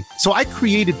 Gingy. So I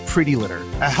created Pretty Litter,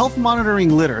 a health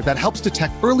monitoring litter that helps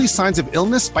detect early signs of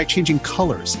illness by changing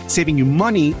colors, saving you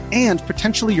money and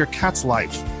potentially your cat's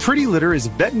life. Pretty Litter is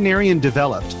veterinarian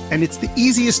developed, and it's the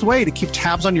easiest way to keep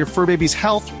tabs on your fur baby's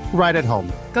health right at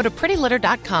home. Go to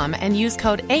prettylitter.com and use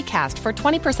code ACAST for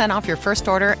 20% off your first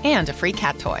order and a free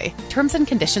cat toy. Terms and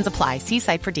conditions apply. See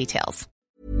site for details.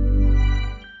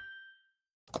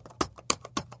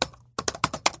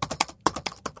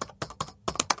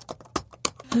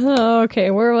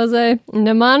 Okay, where was I?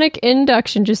 Mnemonic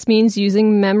induction just means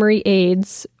using memory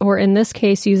aids, or in this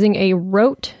case, using a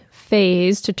rote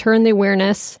phase to turn the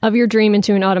awareness of your dream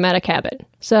into an automatic habit.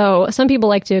 So some people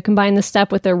like to combine this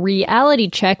step with a reality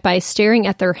check by staring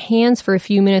at their hands for a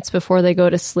few minutes before they go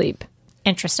to sleep.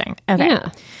 Interesting. Okay. Yeah.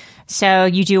 So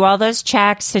you do all those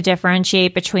checks to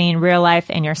differentiate between real life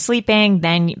and you're sleeping.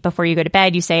 Then before you go to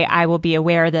bed, you say, I will be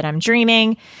aware that I'm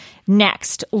dreaming.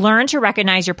 Next, learn to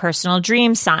recognize your personal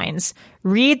dream signs.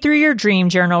 Read through your dream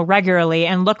journal regularly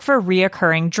and look for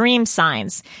reoccurring dream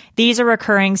signs. These are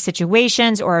recurring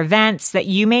situations or events that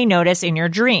you may notice in your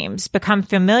dreams. Become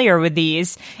familiar with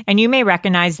these, and you may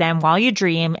recognize them while you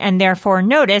dream and therefore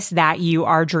notice that you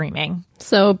are dreaming.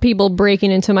 So people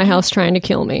breaking into my house trying to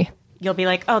kill me. You'll be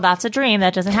like, oh, that's a dream.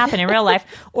 That doesn't happen in real life.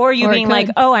 Or you Or it being like,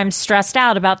 could. oh, I'm stressed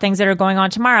out about things that are going on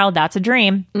tomorrow. That's a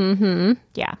dream. Mm-hmm.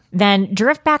 Yeah. Then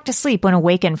drift back to sleep when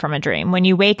awakened from a dream. When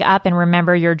you wake up and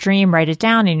remember your dream, write it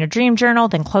down in your dream journal,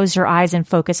 then close your eyes and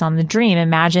focus on the dream.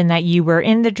 Imagine that you were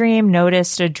in the dream,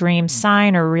 noticed a dream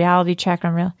sign or reality check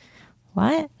on real.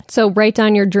 What? So write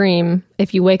down your dream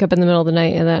if you wake up in the middle of the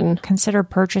night and then Consider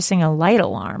purchasing a light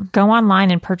alarm. Go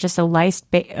online and purchase a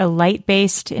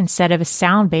light-based instead of a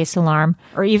sound-based alarm,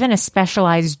 or even a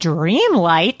specialized dream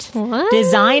light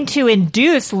designed to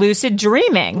induce lucid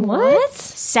dreaming. What?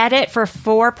 Set it for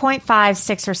 4.5,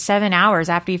 6, or 7 hours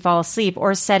after you fall asleep,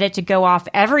 or set it to go off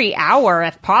every hour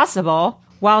if possible.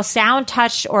 While sound,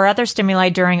 touch, or other stimuli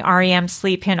during REM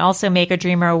sleep can also make a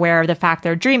dreamer aware of the fact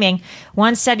they're dreaming,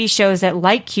 one study shows that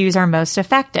light cues are most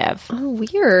effective. Oh,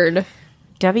 weird.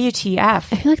 WTF. I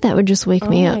feel like that would just wake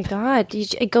me Oh up. my God.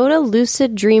 Go to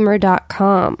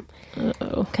luciddreamer.com.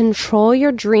 Uh-oh. Control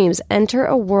your dreams. Enter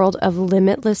a world of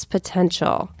limitless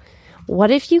potential.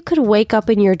 What if you could wake up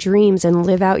in your dreams and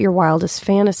live out your wildest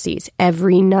fantasies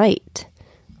every night?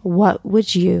 What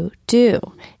would you do?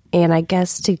 And I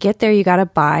guess to get there, you got to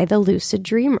buy the Lucid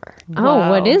Dreamer. Oh,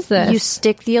 what is this? You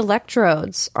stick the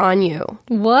electrodes on you.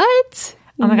 What?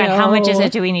 Oh my God, how much is No.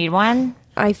 it? Do we need one?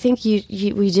 I think we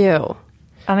do.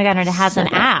 Oh my God, and it has an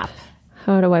app.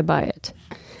 How do I buy it?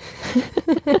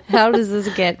 How does this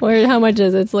get? How much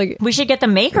is it? It's like We should get the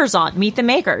makers on. Meet the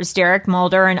makers, Derek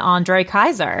Mulder and Andre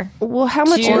Kaiser. Well, how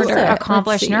much Two is it?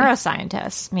 accomplished Let's see.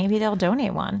 neuroscientists. Maybe they'll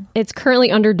donate one. it's currently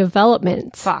under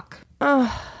development. Fuck.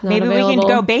 Not Maybe we available. can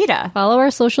go beta. Follow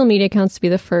our social media accounts to be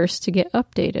the first to get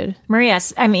updated.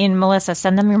 Melissa,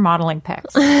 send them your modeling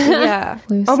pics. Yeah.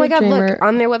 Lucid Oh my God, Dreamer. look.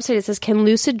 On their website, it says, can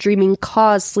lucid dreaming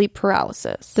cause sleep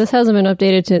paralysis? This hasn't been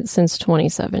updated since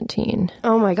 2017.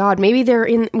 Oh my God. Maybe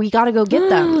we got to go get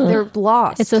them. They're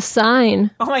lost. It's a sign.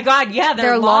 Oh my God, yeah,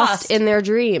 They're lost in their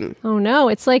dream. Oh no,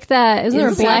 it's like that. Isn't there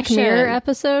a Black Inception. Mirror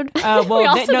episode? Well, We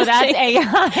also no, that's say-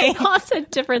 AI. We all said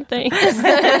different things.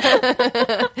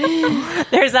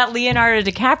 There's that Leonardo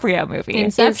DiCaprio movie.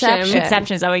 Inception.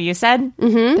 Inception, is that what you said?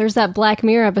 Mm-hmm. There's that Black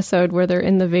Mirror episode where they're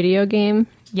in the video game.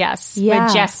 Yes. Yeah.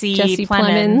 With Jesse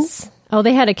Plemons. Oh,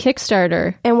 they had a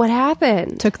Kickstarter. And what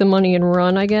happened? Took the money and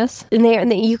run, I guess.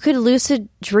 And you could lucid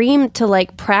dream to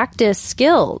like practice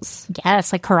skills.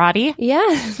 Yes, like karate.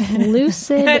 Yes.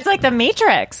 Lucid. It's like the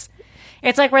Matrix.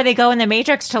 It's like where they go in the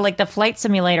Matrix to like the flight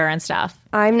simulator and stuff.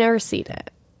 I've never seen it.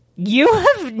 You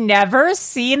have never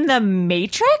seen the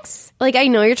Matrix? Like, I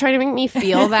know you're trying to make me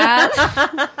feel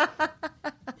that.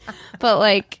 But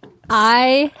like,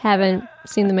 I haven't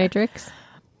seen The Matrix.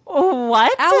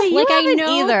 What? Allie, you Like, I haven't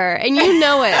know- either, and you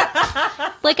know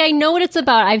it. Like, I know what it's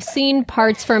about. I've seen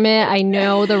parts from it. I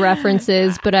know the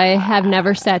references, but I have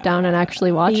never sat down and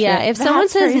actually watched Yeah, it. if someone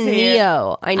says crazy.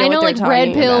 Neo, I know I what know they're like talking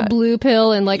red pill, about. blue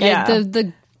pill, and like Yeah.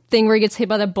 the thing where he gets hit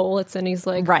by the bullets and he's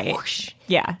like, Right. whoosh.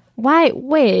 Yeah. Why?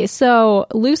 Wait, so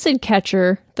Lucid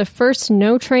Catcher, the first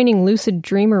no-training lucid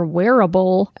dreamer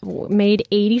wearable, made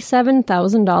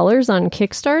 $87,000 on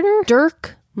Kickstarter?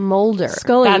 Dirk Mulder.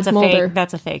 Scully Mulder.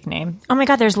 That's a fake name. Oh my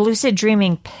God, there's lucid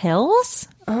dreaming pills?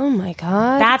 Oh my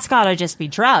God. That's gotta just be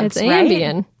drugs, It's right?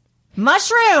 Ambien.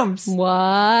 Mushrooms! What?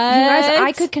 You guys,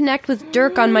 I could connect with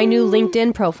Dirk on my new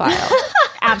LinkedIn profile.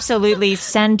 Absolutely.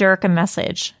 Send Dirk a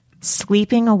message.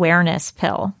 Sleeping awareness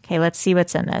pill. Okay, let's see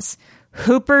what's in this.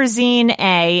 Huperzine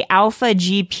A, alpha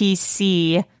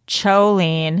GPC,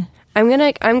 choline, I'm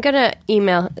gonna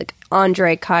email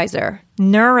Andre Kaiser.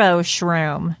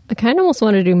 neuroshroom. I kind of almost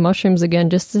want to do mushrooms again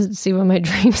just to see what my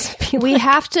dreams feel We like.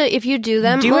 have to, if you do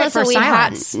them, Do it Melissa, for we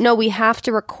silence. we have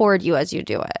to record you as you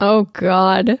do it. Oh,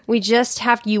 God. We just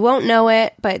have, you won't know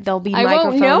it, but there'll be I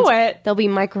won't microphones. know it. There'll be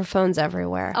microphones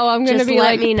everywhere. Oh, I'm going to Just be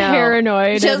let like me know.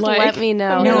 paranoid. Just and, like, let me know.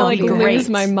 I'm going to It'll like be lose great.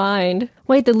 my mind.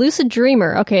 Wait, the Lucid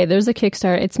Dreamer. Okay, there's a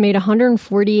Kickstarter. It's made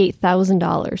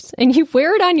 $148,000. And you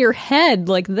wear it on your head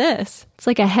like this. It's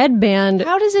like a headband.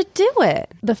 How does it do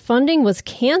it? The funding was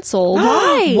canceled.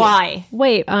 Why? Why?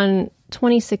 Wait, on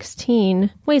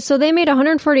 2016. Wait, so they made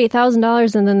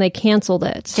 $148,000 and then they canceled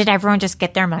it. Did everyone just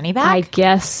get their money back? I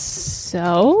guess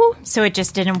so. So it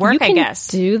just didn't work, You can I guess.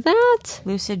 do that?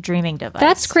 Lucid dreaming device.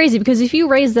 That's crazy because if you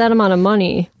raise that amount of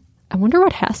money, I wonder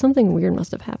what something weird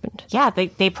must have happened. Yeah,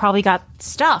 they probably got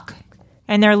stuck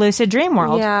in their lucid dream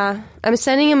world. Yeah. I'm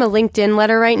sending him a LinkedIn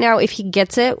letter right now. If he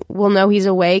gets it, we'll know he's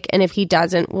awake. And if he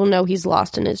doesn't, we'll know he's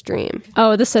lost in his dream.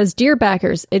 Oh, this says, Dear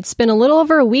backers, it's been a little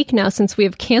over a week now since we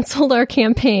have canceled our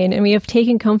campaign, and we have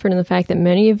taken comfort in the fact that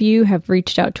many of you have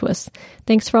reached out to us.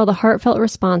 Thanks for all the heartfelt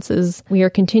responses. We are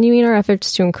continuing our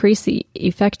efforts to increase the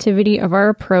effectivity of our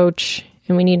approach,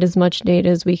 and we need as much data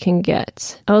as we can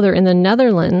get. Oh, they're in the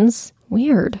Netherlands.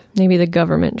 Weird. Maybe the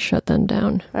government shut them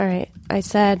down. All right. I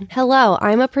said, hello,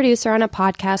 I'm a producer on a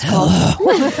podcast called...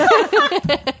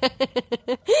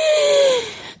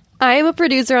 I am a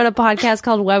producer on a podcast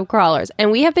called Web Crawlers,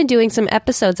 and we have been doing some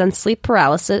episodes on sleep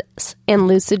paralysis and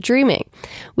lucid dreaming.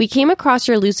 We came across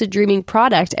your lucid dreaming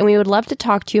product, and we would love to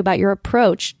talk to you about your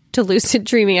approach to lucid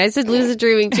dreaming. I said lucid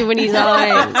dreaming too many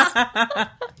times.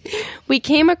 We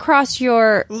came across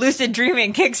your... Lucid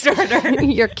dreaming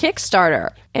Kickstarter. Your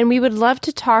Kickstarter, and we would love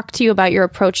to talk to you about your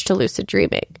approach to lucid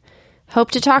dreaming.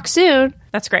 Hope to talk soon.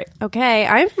 That's great. Okay,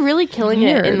 I'm really killing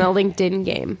it in the LinkedIn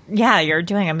game. Yeah, you're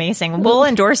doing amazing. We'll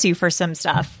endorse you for some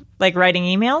stuff, like writing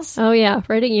emails. Oh, yeah.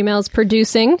 Writing emails,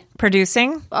 producing.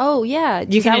 Oh, yeah.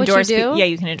 You can endorse people. Yeah,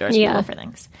 you can endorse people for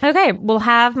things. Okay, we'll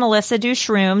have Melissa do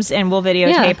shrooms and we'll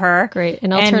videotape her. Great.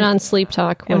 And I'll turn on Sleep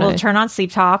Talk. And we'll turn on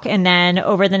Sleep Talk. And then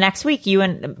over the next week, you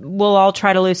and we'll all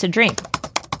try to lucid dream.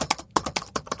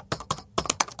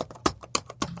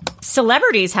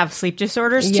 Celebrities have sleep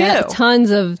disorders too. Yeah,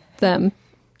 tons of them.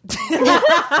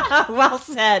 Well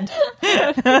said.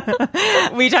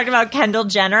 We talked about Kendall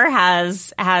Jenner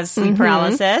has sleep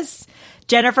paralysis.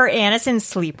 Jennifer Aniston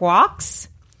sleepwalks.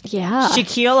 Yeah.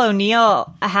 Shaquille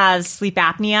O'Neal has sleep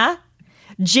apnea.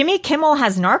 Jimmy Kimmel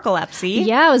has narcolepsy.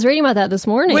 Yeah, I was reading about that this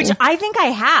morning. Which I think I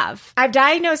have. I've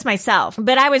diagnosed myself,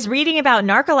 but I was reading about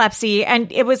narcolepsy,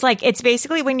 and it was like, it's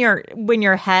basically when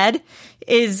your head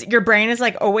is, your brain is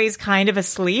like always kind of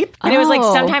asleep. And it was like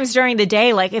sometimes during the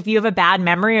day, like if you have a bad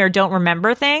memory or don't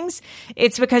remember things,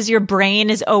 it's because your brain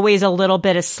is always a little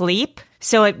bit asleep.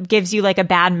 So it gives you like a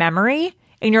bad memory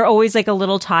and you're always like a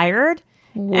little tired.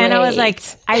 Wait. And I was like,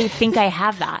 I think I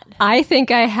have that. I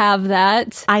think I have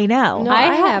that. I know. No, I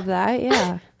have that,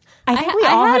 yeah. I think we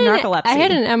all have narcolepsy. I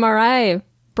had an MRI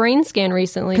brain scan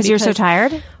recently. Because you're so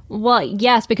tired? Well,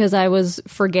 yes, because I was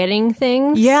forgetting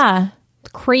things. Yeah.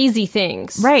 Crazy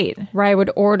things. Right. Where I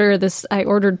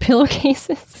ordered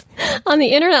pillowcases on the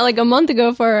internet like a month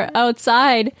ago for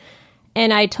outside,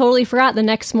 and I totally forgot. The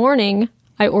next morning,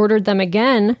 I ordered them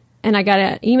again. And I got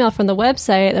an email from the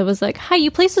website that was like, "Hi, you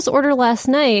placed this order last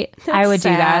night." I would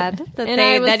sad do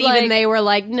that. Even they were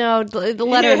like, "No,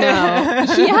 let her know."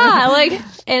 Yeah,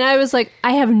 and I was like,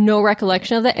 I have no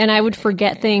recollection of that, and I would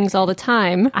forget things all the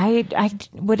time.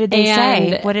 What did they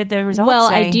say? What did the results say? Well,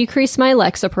 I decreased my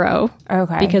Lexapro.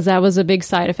 Okay. Because that was a big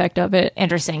side effect of it.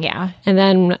 Interesting, yeah. And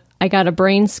then I got a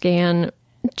brain scan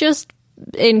just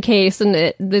in case, and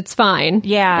it's fine.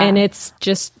 Yeah. And it's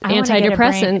just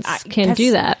antidepressants can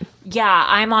do that. Yeah,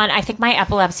 I'm on, I think, my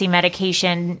epilepsy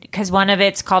medication, because one of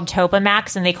it's called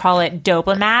Topamax, and they call it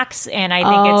Dopamax, and I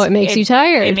think it makes you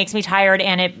tired. It makes me tired,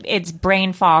 and it's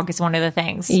brain fog is one of the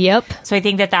things. Yep. So I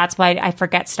think that's why I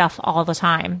forget stuff all the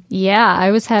time. Yeah,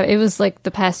 it was like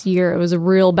the past year, it was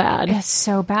real bad. It's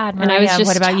so bad, Maria. And I was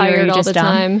just tired all the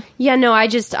time. Yeah, no, I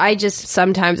just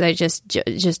sometimes I just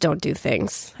don't do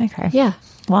things. Okay. Yeah.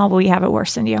 Well, we have it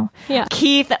worse than you. Yeah.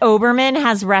 Keith Oberman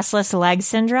has restless leg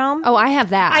syndrome. Oh, I have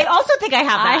that. I also think I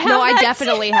have that. I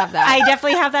definitely have that. I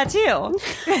definitely have that too.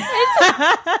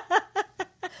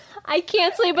 I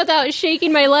can't sleep without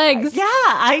shaking my legs. Yeah,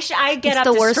 I get up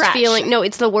to worst stretch. feeling. No,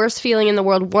 it's the worst feeling in the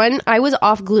world. I was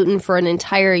off gluten for an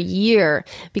entire year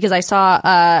because I saw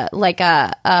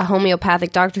a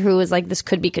homeopathic doctor who was like, this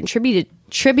could be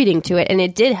contributing to it, and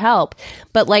it did help.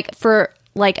 But for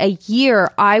a year,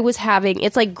 I was having,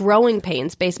 it's like growing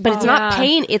pains, but it's not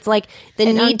pain. It's like the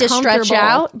need to stretch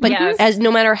out. But as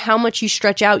no matter how much you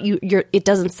stretch out, it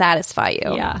doesn't satisfy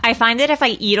you. Yeah, I find that if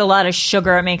I eat a lot of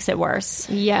sugar, it makes it worse.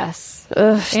 Yes,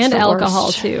 and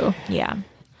alcohol too. Yeah.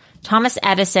 Thomas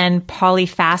Edison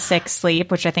polyphasic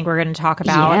sleep, which I think we're going to talk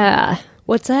about. Yeah,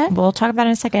 what's that? We'll talk about it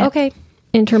in a second. Okay.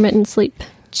 Intermittent sleep.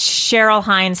 Cheryl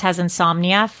Hines has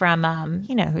insomnia from,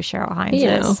 you know who Cheryl Hines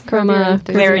is. From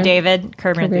Larry David,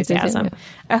 Curb Your Enthusiasm.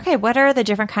 Okay, what are the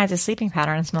different kinds of sleeping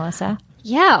patterns, Melissa?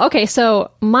 Yeah, okay,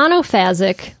 so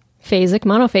monophasic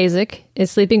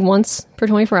is sleeping once per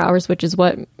 24 hours, which is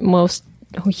what most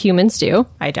humans do.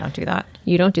 I don't do that.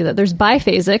 You don't do that. There's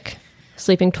biphasic,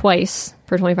 sleeping twice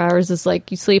per 24 hours is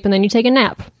like you sleep and then you take a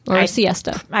nap or a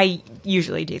siesta. I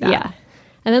usually do that. Yeah.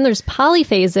 And then there's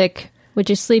polyphasic, which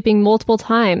is sleeping multiple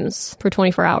times per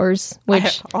 24 hours,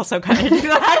 which I also kind of do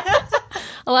that.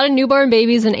 A lot of newborn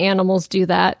babies and animals do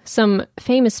that. Some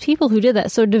famous people who did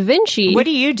that. So Da Vinci. What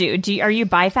do you do? Are you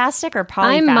biphasic or polyphasic?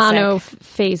 I'm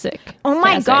monophasic. Oh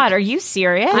my God, are you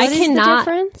serious? What is the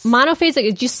difference? Monophasic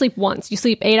is you sleep once. You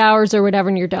sleep 8 hours or whatever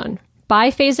and you're done.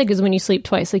 Biphasic is when you sleep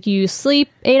twice. Like you sleep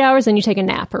 8 hours and you take a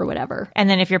nap or whatever. And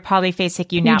then if you're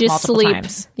polyphasic, you nap multiple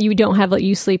times. You don't have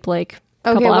you sleep like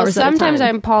Okay, well, hours at a sometimes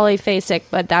time. I'm polyphasic,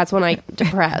 but that's when I'm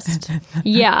depressed.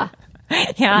 Yeah.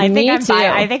 Yeah, I Me think too.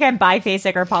 I think I'm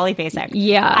biphasic or polyphasic.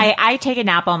 Yeah. I take a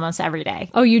nap almost every day.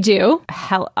 Oh, you do?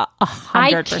 Hell, 100%.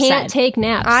 I can't take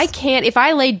naps. I can't. If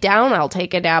I lay down, I'll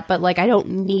take a nap, but like I don't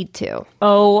need to.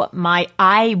 Oh my!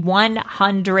 I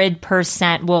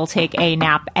 100% will take a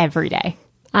nap every day.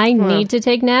 I need to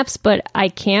take naps, but I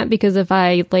can't because if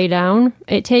I lay down,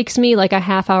 it takes me like a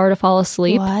half hour to fall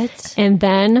asleep. What? And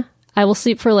then I will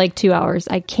sleep for like 2 hours.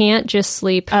 I can't just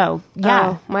sleep. Oh,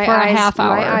 yeah. My for eyes, a half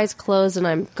hour. My eyes close and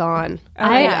I'm gone.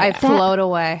 yeah. I float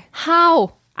away.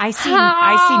 How? I see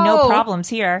no problems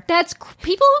here. That's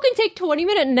people who can take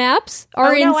 20-minute naps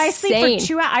are insane. I sleep for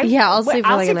 2 hours. Yeah, I'll sleep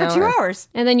for like an for 2 hour. hours.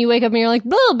 And then you wake up and you're like,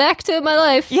 "Blah, back to my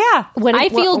life." Yeah. I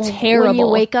feel terrible. When you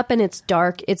wake up and it's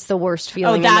dark, it's the worst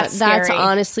feeling. Oh, that's That's scary.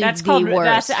 honestly that's the called,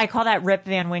 worst. I call that Rip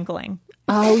Van Winkling.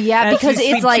 Oh yeah, That's because you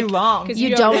it's sleep like too long.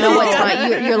 you don't know what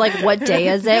time. You're like, what day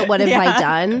is it? What have I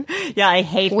done? Yeah, I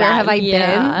hate Where that. have I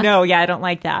been? No, yeah, I don't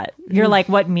like that. You're like,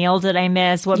 what meal did I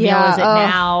miss? What meal is it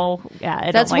now? Yeah,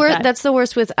 I that's don't like that. That's the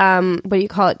worst with what do you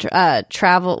call it?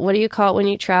 Travel. What do you call it when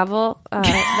you travel?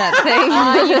 That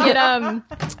thing. You get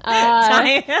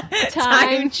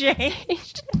time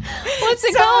change. What's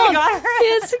it So called? we got her-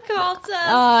 It's called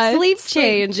sleep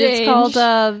change. It's called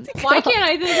Why can't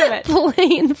I think of it?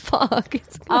 plain fog.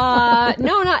 It's called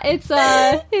No, not it's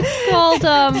called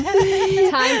time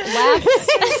lapse.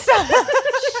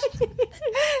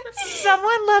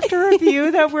 Someone left a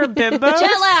review that we're bimbos.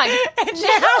 Jet lag. And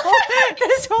now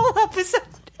this whole episode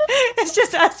is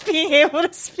just us being able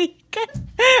to speak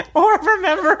or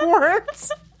remember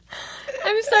words.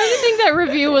 I'm starting to think that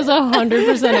review was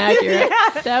 100% accurate.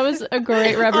 Yeah. That was a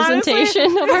great representation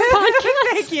Honestly, of our podcast.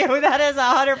 Thank you. That is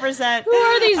 100%. Who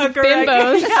are these correct.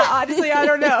 bimbos? Yeah, honestly, I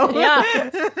don't know. Yeah.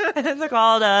 It's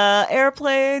called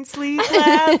airplane sleep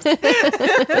labs.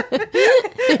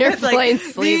 It's Airplane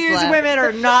sleep these lab. women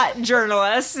are not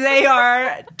journalists. They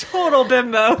are total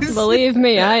bimbos. Believe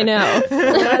me, I know.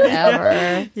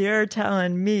 Whatever. You're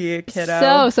telling me, kiddo.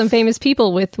 So, some famous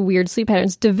people with weird sleep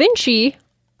patterns. Da Vinci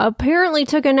apparently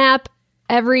took a nap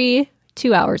every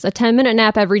 2 hours, a 10-minute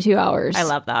nap every 2 hours. I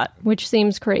love that. Which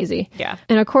seems crazy. Yeah.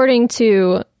 And according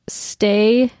to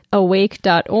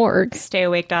stayawake.org,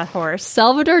 Stayawake.horse.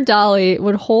 Salvador Dali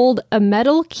would hold a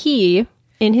metal key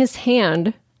in his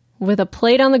hand with a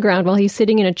plate on the ground while he's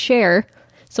sitting in a chair.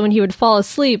 So when he would fall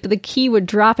asleep, the key would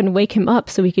drop and wake him up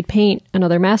so he could paint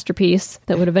another masterpiece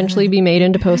that would eventually be made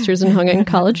into posters and hung in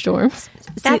college dorms.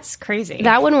 That's crazy.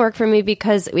 That wouldn't work for me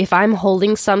because if I'm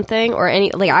holding something or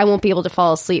I won't be able to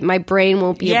fall asleep. My brain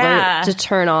won't be able to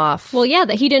turn off. Well, yeah,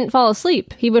 that he didn't fall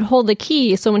asleep. He would hold the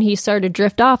key, so when he started to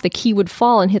drift off, the key would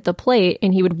fall and hit the plate,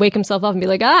 and he would wake himself up and be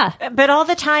like, ah. But all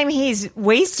the time he's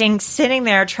wasting sitting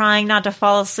there trying not to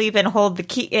fall asleep and hold the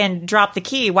key and drop the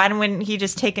key. Why wouldn't he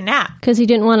just take a nap? Because he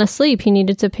didn't want to sleep. He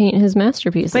needed to paint his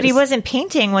masterpieces. But he wasn't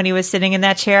painting when he was sitting in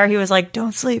that chair. He was like,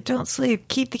 don't sleep, don't sleep.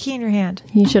 Keep the key in your hand.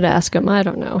 You should ask him. I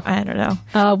don't know. I don't know.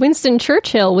 Winston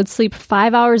Churchill would sleep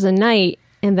 5 hours a night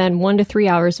and then 1 to 3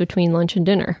 hours between lunch and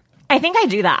dinner. I think I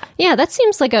do that. Yeah, that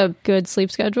seems like a good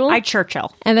sleep schedule.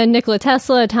 Churchill. And then Nikola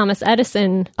Tesla, Thomas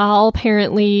Edison, all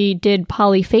apparently did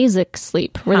polyphasic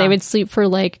sleep, where they would sleep for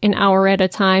like an hour at a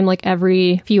time, like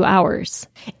every few hours.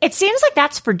 It seems like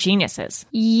that's for geniuses.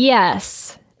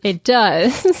 Yes, it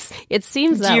does. It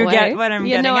seems that way. Do you get what I'm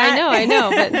getting at? I know.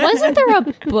 But wasn't there a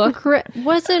book?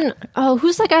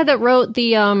 Who's the guy that wrote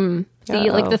the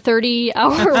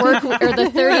 30-hour work or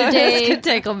the 30-day? This could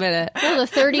take a minute. No,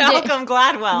 the 30-day. Malcolm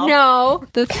Gladwell. No,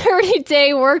 the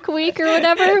 30-day work week or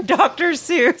whatever. Dr.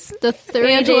 Seuss. The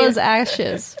 30 Angela's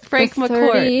Ashes. Frank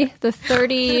McCourt. The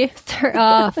 30.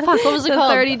 Fuck, what was it The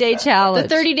called? 30-day challenge.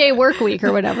 The 30-day work week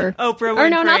or whatever. Oprah Winfrey. Or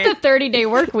no, not the 30-day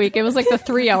work week. It was like the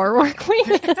 3-hour work week.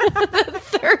 The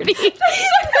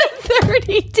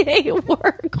 30-day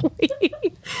work week.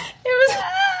 It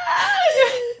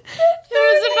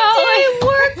was about like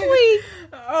work week.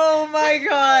 Oh my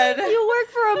God. You work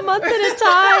for a month at a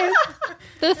time.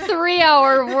 the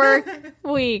 3-hour work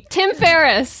week. Tim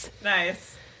Ferriss.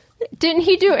 Nice. Didn't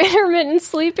he do intermittent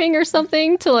sleeping or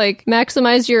something to like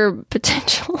maximize your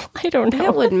potential? I don't know.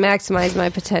 That would maximize my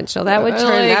potential. That would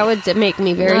that would make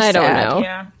me very sad. I don't know.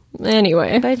 Yeah.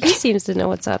 Anyway. But he seems to know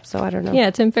what's up, so I don't know. Yeah,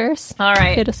 Tim Ferriss. All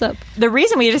right. Hit us up. The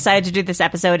reason we decided to do this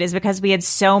episode is because we had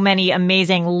so many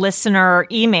amazing listener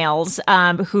emails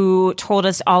who told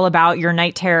us all about your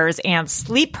night terrors and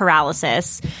sleep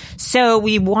paralysis. So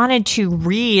we wanted to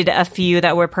read a few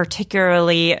that were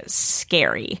particularly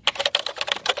scary.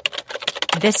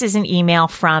 This is an email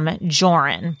from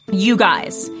Joran. You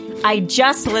guys, I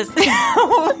just listened.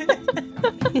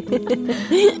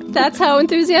 That's how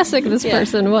enthusiastic this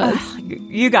person was.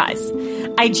 You guys,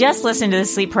 I just listened to the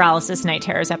Sleep Paralysis Night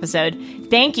Terrors episode.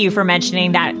 Thank you for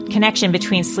mentioning that connection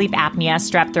between sleep apnea,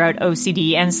 strep throat,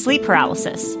 OCD, and sleep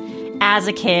paralysis. As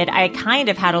a kid, I kind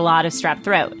of had a lot of strep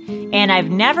throat, and I've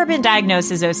never been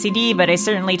diagnosed as OCD, but I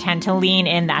certainly tend to lean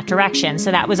in that direction, so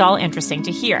that was all interesting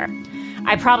to hear.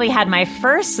 I probably had my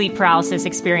first sleep paralysis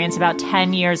experience about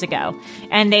 10 years ago,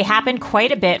 and they happened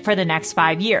quite a bit for the next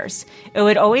 5 years. It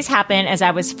would always happen as I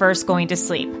was first going to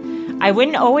sleep. I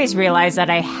wouldn't always realize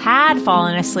that I had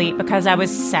fallen asleep because I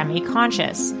was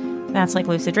semi-conscious. That's like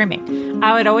lucid dreaming.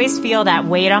 I would always feel that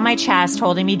weight on my chest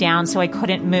holding me down so I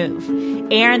couldn't move.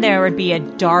 And there would be a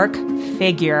dark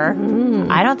figure.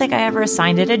 I don't think I ever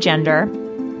assigned it a gender.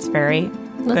 It's very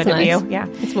good of you. Yeah.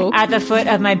 At the foot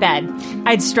of my bed.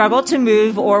 I'd struggle to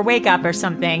move or wake up or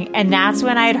something, and that's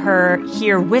when I'd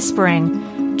hear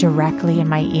whispering directly in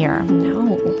my ear.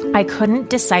 No. I couldn't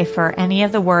decipher any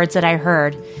of the words that I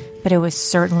heard, but it was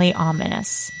certainly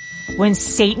ominous. When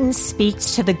Satan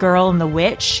speaks to the girl and the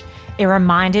witch, it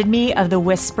reminded me of the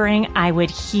whispering I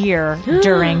would hear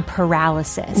during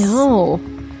paralysis. No.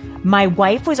 My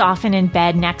wife was often in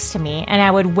bed next to me, and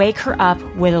I would wake her up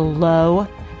with a low,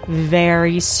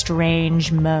 very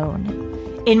strange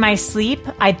moan. In my sleep,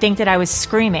 I'd think that I was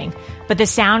screaming, but the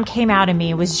sound came out of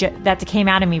me was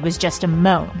just a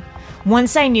moan.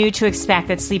 Once I knew to expect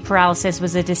that sleep paralysis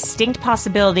was a distinct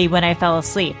possibility when I fell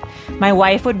asleep, my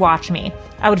wife would watch me.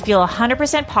 I would feel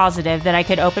 100% positive that I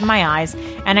could open my eyes,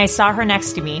 and I saw her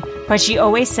next to me, but she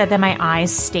always said that my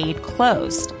eyes stayed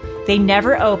closed. They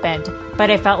never opened, but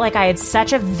I felt like I had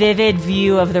such a vivid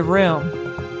view of the room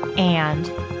and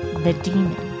the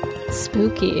demon.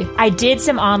 Spooky. I did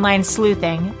some online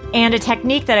sleuthing, and a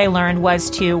technique that I learned was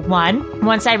to, 1,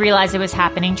 once I realized it was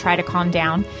happening, try to calm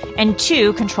down, and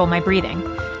 2, control my breathing.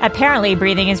 Apparently,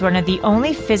 breathing is one of the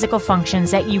only physical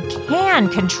functions that you can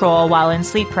control while in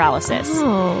sleep paralysis.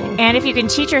 Oh. And if you can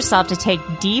teach yourself to take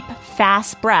deep,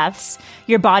 fast breaths,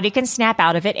 your body can snap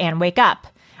out of it and wake up.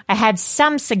 I had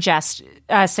some success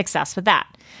with that.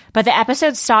 But the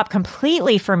episode stopped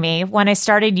completely for me when I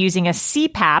started using a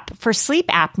CPAP for sleep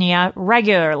apnea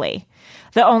regularly.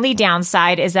 The only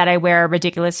downside is that I wear a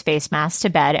ridiculous face mask to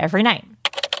bed every night.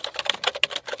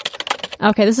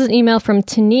 Okay, this is an email from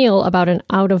Tennille about an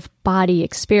out-of-body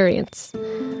experience.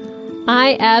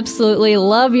 I absolutely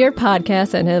love your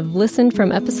podcast and have listened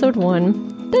from episode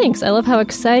 1. Thanks. I love how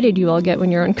excited you all get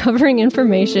when you're uncovering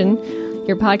information.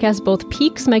 Your podcast both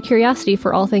piques my curiosity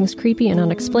for all things creepy and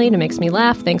unexplained. It makes me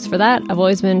laugh. Thanks for that. I've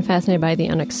always been fascinated by the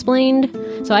unexplained.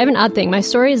 So I have an odd thing. My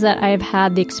story is that I have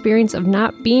had the experience of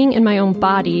not being in my own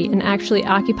body and actually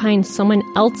occupying someone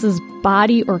else's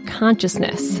body or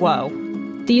consciousness. Whoa.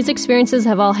 These experiences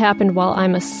have all happened while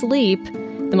I'm asleep.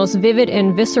 The most vivid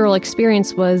and visceral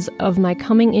experience was of my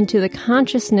coming into the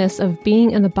consciousness of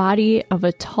being in the body of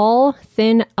a tall,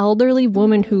 thin, elderly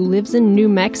woman who lives in New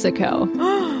Mexico.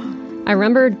 I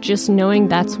remember just knowing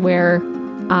that's where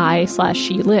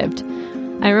she lived.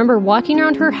 I remember walking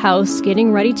around her house,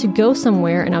 getting ready to go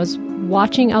somewhere, and I was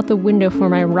watching out the window for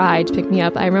my ride to pick me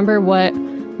up. I remember what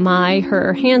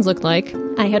her hands looked like.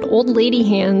 I had old lady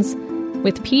hands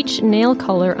with peach nail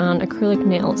color on acrylic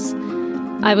nails.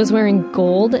 I was wearing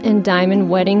gold and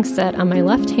diamond wedding set on my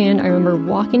left hand. I remember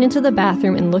walking into the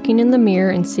bathroom and looking in the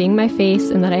mirror and seeing my face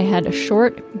and that I had a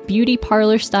short, beauty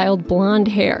parlor styled blonde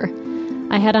hair.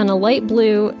 I had on a light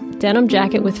blue denim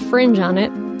jacket with fringe on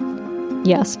it.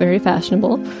 Yes, very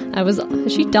fashionable.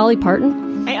 Is she Dolly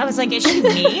Parton? I was like, is she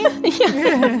me?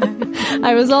 Yeah.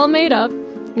 I was all made up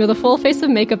with a full face of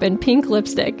makeup and pink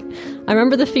lipstick. I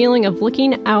remember the feeling of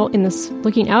looking out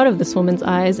of this woman's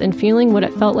eyes and feeling what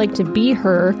it felt like to be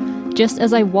her, just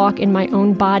as I walk in my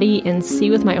own body and see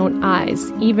with my own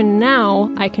eyes. Even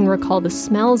now, I can recall the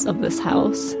smells of this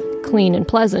house. Clean and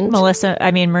pleasant.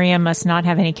 Maria must not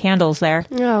have any candles there.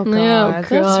 Oh, God.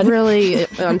 That's really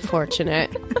unfortunate,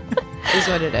 is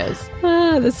what it is.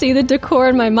 To see the decor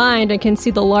in my mind, I can see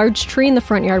the large tree in the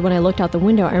front yard when I looked out the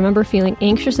window. I remember feeling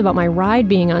anxious about my ride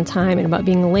being on time and about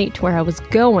being late to where I was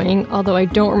going, although I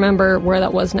don't remember where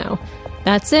that was now.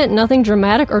 That's it. Nothing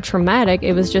dramatic or traumatic.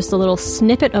 It was just a little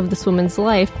snippet of this woman's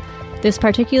life. This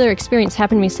particular experience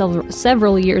happened to me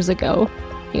several years ago.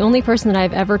 The only person that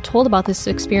I've ever told about this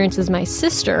experience is my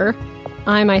sister.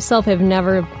 I myself have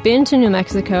never been to New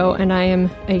Mexico, and I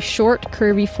am a short,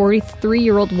 curvy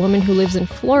 43-year-old woman who lives in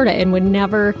Florida and would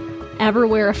never, ever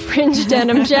wear a fringe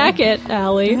denim jacket,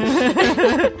 Allie.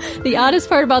 The oddest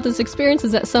part about this experience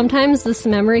is that sometimes this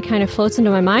memory kind of floats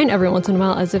into my mind every once in a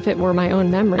while as if it were my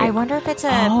own memory. I wonder if it's a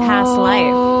past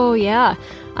life. Oh, yeah.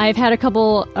 I've had a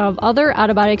couple of other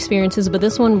out-of-body experiences, but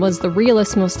this one was the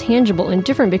realest, most tangible, and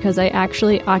different because I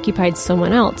actually occupied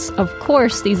someone else. Of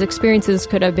course, these experiences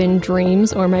could have been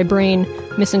dreams or my brain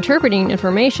misinterpreting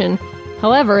information.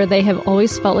 However, they have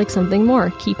always felt like something more.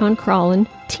 Keep on crawling,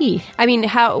 T. I mean,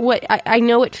 I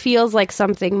know it feels like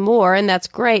something more, and that's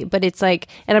great, but it's like,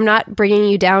 and I'm not bringing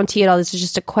you down, T, at all. This is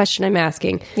just a question I'm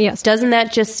asking. Yes. Doesn't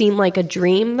that just seem like a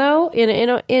dream, though, in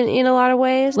a lot of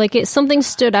ways? Like something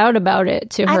stood out about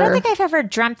it to her. I don't think I've ever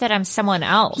dreamt that I'm someone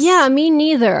else. Yeah, me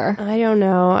neither. I don't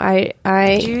know.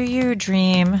 Do you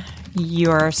dream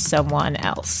you're someone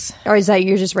else? Or is that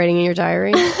you're just writing in your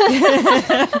diary?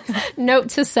 Note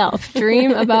to self,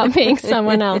 dream about being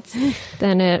someone else.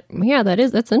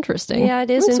 That's interesting. Yeah, it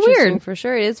is It's interesting weird. for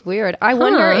sure. It is weird. I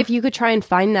wonder if you could try and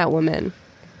find that woman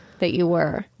that you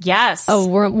were. Yes. A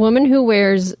woman who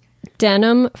wears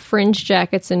denim fringe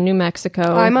jackets in New Mexico.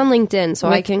 I'm on LinkedIn, so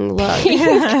I can look.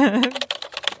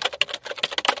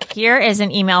 Here is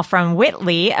an email from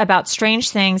Whitley about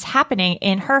strange things happening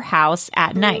in her house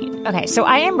at night. Okay, so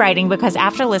I am writing because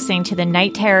after listening to the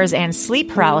night terrors and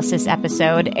sleep paralysis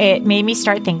episode, it made me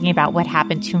start thinking about what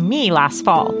happened to me last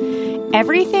fall.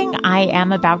 Everything I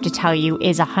am about to tell you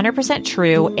is 100%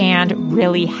 true and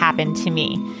really happened to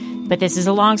me. But this is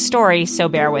a long story, so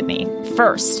bear with me.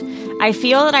 First, I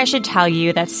feel that I should tell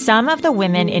you that some of the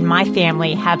women in my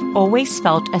family have always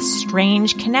felt a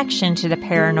strange connection to the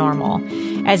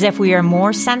paranormal, as if we are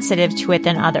more sensitive to it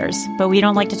than others, but we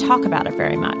don't like to talk about it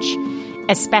very much.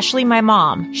 Especially my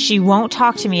mom. She won't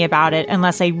talk to me about it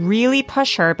unless I really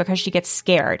push her because she gets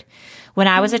scared. When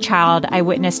I was a child, I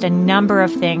witnessed a number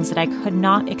of things that I could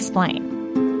not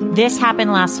explain. This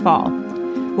happened last fall.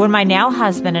 When my now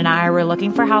husband and I were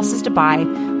looking for houses to buy,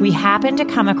 we happened to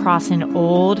come across an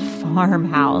old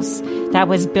farmhouse that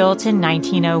was built in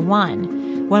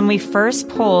 1901. When we first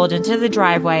pulled into the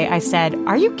driveway, I said,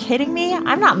 "Are you kidding me?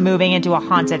 I'm not moving into a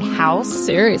haunted house."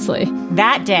 Seriously.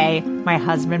 That day, my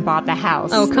husband bought the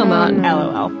house. Oh, come on.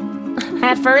 LOL.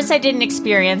 At first, I didn't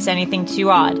experience anything too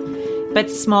odd,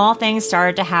 but small things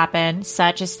started to happen,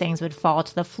 such as things would fall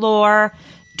to the floor,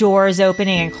 doors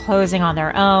opening and closing on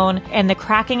their own, and the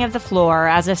cracking of the floor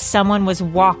as if someone was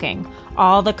walking.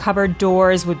 All the cupboard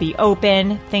doors would be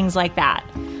open, things like that.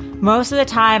 Most of the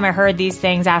time, I heard these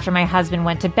things after my husband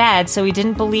went to bed, so he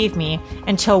didn't believe me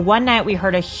until one night we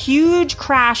heard a huge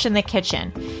crash in the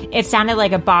kitchen. It sounded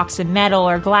like a box of metal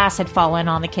or glass had fallen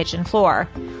on the kitchen floor.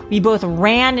 We both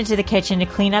ran into the kitchen to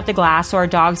clean up the glass so our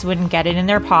dogs wouldn't get it in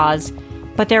their paws,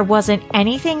 but there wasn't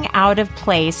anything out of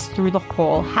place through the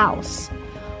whole house.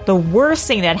 The worst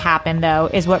thing that happened, though,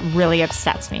 is what really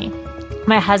upsets me.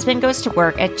 My husband goes to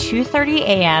work at 2:30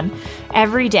 a.m.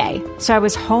 every day, so I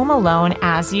was home alone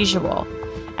as usual.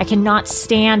 I cannot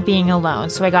stand being alone,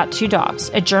 so I got 2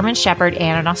 dogs, a German Shepherd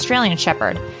and an Australian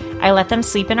Shepherd. I let them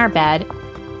sleep in our bed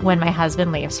when my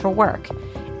husband leaves for work.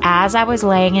 As I was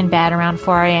laying in bed around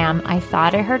 4 a.m., I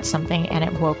thought I heard something and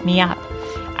it woke me up.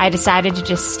 I decided to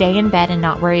just stay in bed and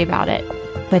not worry about it.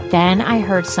 But then I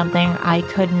heard something I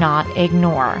could not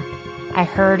ignore. I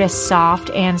heard a soft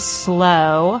and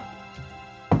slow...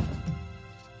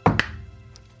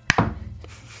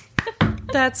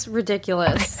 That's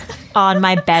ridiculous. On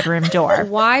my bedroom door.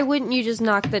 Why wouldn't you just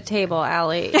knock the table,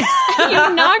 Allie?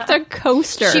 You knocked a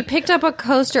coaster. She picked up a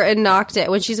coaster and knocked it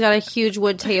when she's got a huge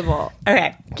wood table.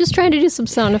 Okay. Just trying to do some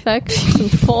sound effects, some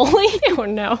Foley. Oh,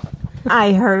 no.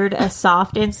 I heard a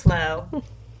soft and slow...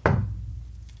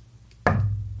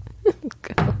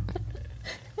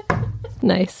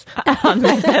 Nice. On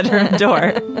my bedroom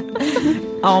door.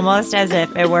 Almost as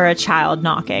if it were a child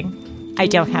knocking. I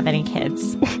don't have any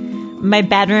kids. My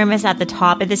bedroom is at the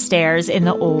top of the stairs in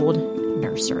the old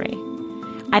nursery.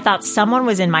 I thought someone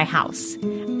was in my house.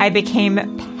 I became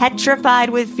petrified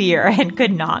with fear and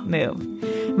could not move.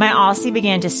 My Aussie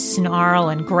began to snarl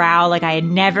and growl like I had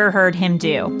never heard him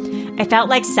do. I felt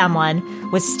like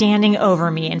someone was standing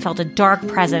over me and felt a dark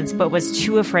presence but was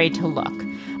too afraid to look.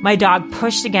 My dog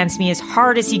pushed against me as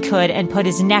hard as he could and put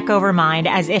his neck over mine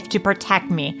as if to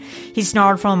protect me. He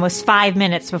snarled for almost 5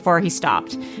 minutes before he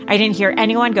stopped. I didn't hear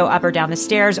anyone go up or down the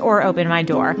stairs or open my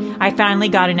door. I finally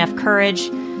got enough courage,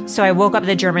 so I woke up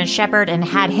the German Shepherd and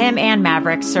had him and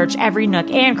Maverick search every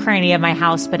nook and cranny of my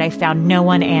house, but I found no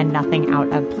one and nothing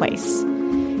out of place.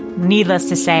 Needless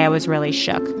to say, I was really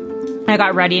shook. I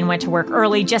got ready and went to work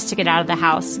early just to get out of the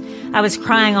house. I was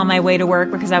crying on my way to work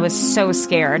because I was so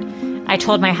scared. I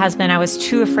told my husband I was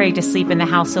too afraid to sleep in the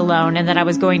house alone and that I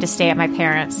was going to stay at my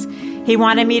parents'. He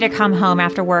wanted me to come home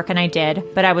after work, and I did,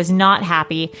 but I was not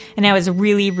happy, and I was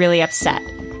really, really upset.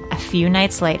 A few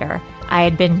nights later, I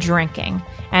had been drinking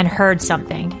and heard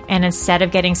something, and instead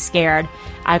of getting scared,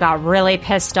 I got really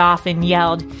pissed off and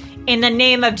yelled, "In the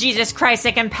name of Jesus Christ,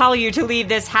 I compel you to leave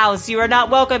this house. You are not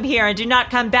welcome here and do not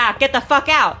come back. Get the fuck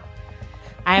out."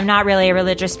 I am not really a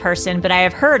religious person, but I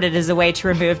have heard it is a way to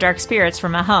remove dark spirits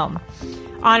from a home.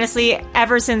 Honestly,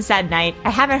 ever since that night, I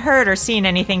haven't heard or seen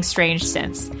anything strange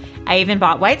since. I even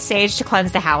bought white sage to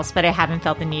cleanse the house, but I haven't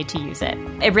felt the need to use it.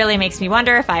 It really makes me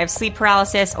wonder if I have sleep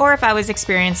paralysis or if I was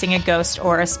experiencing a ghost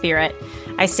or a spirit.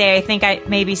 I say I think I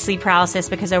may be sleep paralysis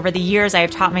because over the years I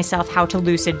have taught myself how to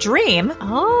lucid dream.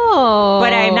 Oh.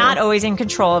 But I am not always in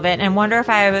control of it and wonder if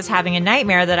I was having a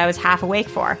nightmare that I was half awake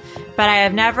for. But I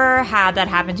have never had that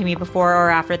happen to me before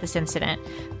or after this incident.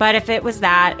 But if it was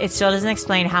that, it still doesn't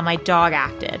explain how my dog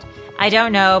acted. I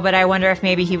don't know, but I wonder if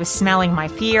maybe he was smelling my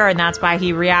fear and that's why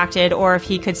he reacted, or if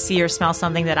he could see or smell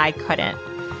something that I couldn't.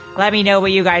 Let me know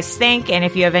what you guys think, and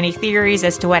if you have any theories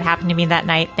as to what happened to me that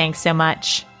night. Thanks so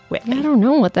much, Whitney. I don't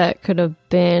know what that could have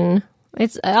been.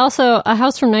 It's also a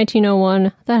house from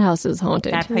 1901. That house is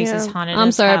haunted. That place is haunted I'm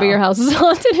as sorry, hell. but your house is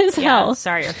haunted as hell.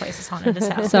 Sorry, your place is haunted as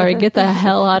hell. Sorry, get the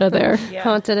hell out of there. Yeah.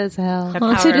 Haunted as hell. The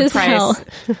Haunted power of as hell.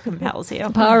 Christ compels you.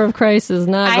 The power of Christ is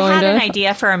not I going had to... an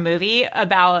idea for a movie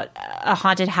about a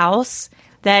haunted house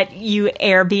that you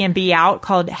Airbnb out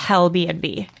called Hell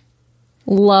B&B.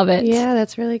 Love it. Yeah,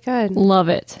 that's really good. Love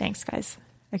it. Thanks, guys.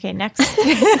 Okay, next.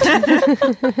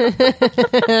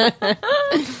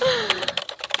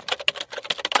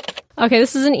 Okay,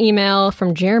 this is an email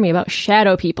from Jeremy about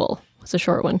shadow people. It's a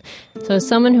short one. So, as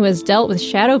someone who has dealt with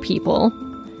shadow people,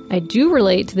 I do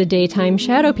relate to the daytime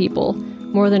shadow people.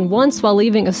 More than once while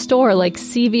leaving a store like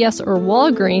CVS or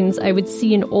Walgreens, I would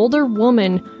see an older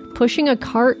woman pushing a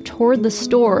cart toward the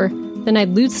store, then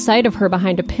I'd lose sight of her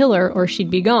behind a pillar or she'd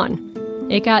be gone.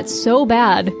 It got so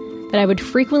bad that I would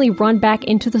frequently run back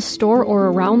into the store or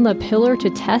around the pillar to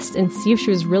test and see if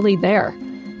she was really there.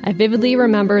 I vividly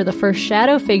remember the first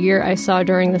shadow figure I saw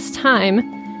during this time.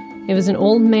 It was an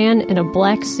old man in a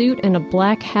black suit and a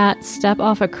black hat step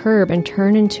off a curb and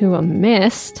turn into a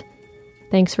mist.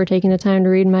 Thanks for taking the time to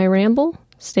read my ramble.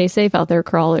 Stay safe out there,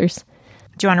 crawlers.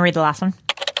 Do you want to read the last one?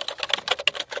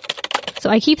 So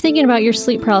I keep thinking about your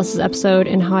sleep paralysis episode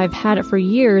and how I've had it for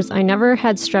years. I never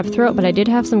had strep throat, but I did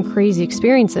have some crazy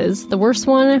experiences. The worst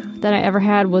one that I ever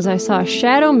had was I saw a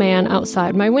shadow man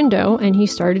outside my window, and he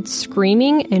started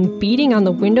screaming and beating on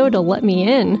the window to let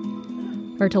me in.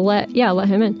 Or to let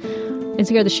him in. It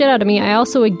scared the shit out of me. I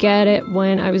also would get it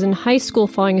when I was in high school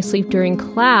falling asleep during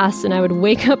class, and I would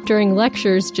wake up during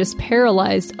lectures just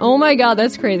paralyzed. Oh my god,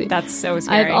 that's crazy. That's so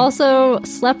scary. I've also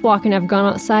sleepwalked. I've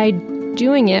gone outside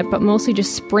doing it, but mostly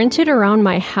just sprinted around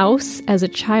my house as a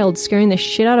child, scaring the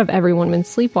shit out of everyone when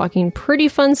sleepwalking. Pretty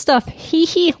fun stuff. Hee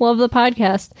hee. Love the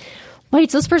podcast.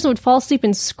 Wait, so this person would fall asleep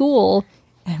in school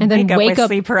and then wake up.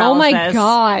 Sleep Oh my paralysis.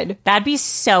 god. That'd be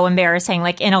so embarrassing,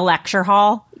 like in a lecture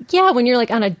hall. Yeah, when you're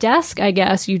like on a desk, I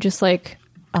guess, you just like...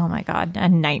 Oh my God, a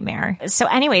nightmare. So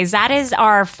anyways, that is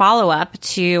our follow-up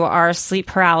to our sleep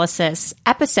paralysis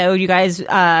episode. You guys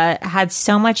had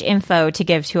so much info to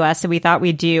give to us, so we thought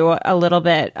we'd do a little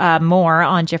bit more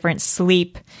on different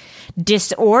sleep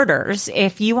disorders.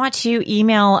 If you want to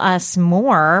email us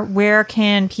more, where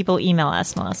can people email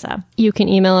us, Melissa? You can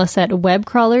email us at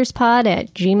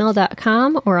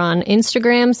webcrawlerspod@gmail.com, or on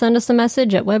Instagram, send us a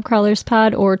message at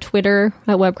webcrawlerspod, or Twitter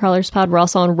at webcrawlerspod. We're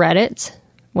also on Reddit.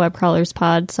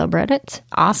 Webcrawlerspod subreddit.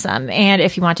 Awesome. And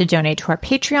if you want to donate to our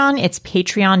Patreon, it's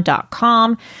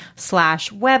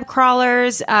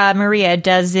patreon.com/webcrawlers. Maria,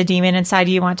 does the demon inside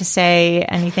you want to say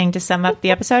anything to sum up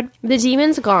the episode? The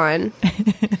demon's gone.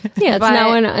 Yeah,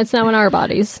 it's now in our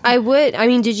bodies. I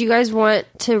mean, did you guys want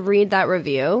to read that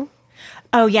review?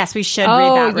 Oh, yes, we should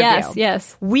read that review.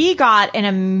 Yes. We got an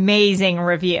amazing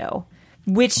review,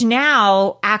 which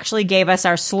now actually gave us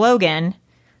our slogan.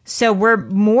 So we're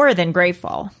more than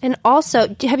grateful. And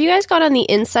also, have you guys gone on the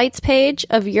insights page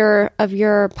of your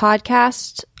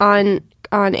podcast on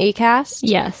Acast?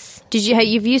 Yes.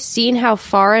 Have you seen how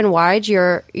far and wide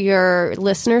your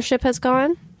listenership has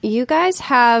gone? You guys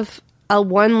have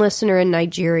one listener in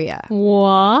Nigeria.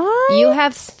 What? You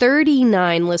have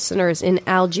 39 listeners in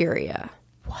Algeria.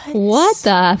 What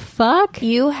the fuck?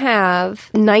 You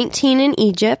have 19 in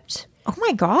Egypt. Oh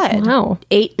my God. Wow.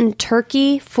 8 in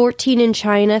Turkey, 14 in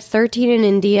China, 13 in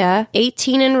India,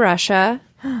 18 in Russia.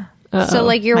 So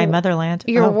like my motherland.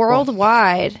 You're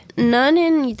worldwide. None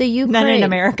in the Ukraine. None in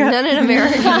America. None in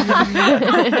America.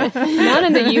 None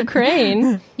in the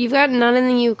Ukraine. You've got none in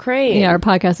the Ukraine. Yeah, our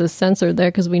podcast is censored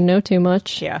there because we know too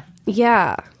much. Yeah.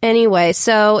 Yeah. Anyway,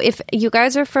 so if you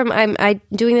guys are from, I'm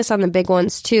doing this on the big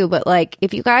ones too, but like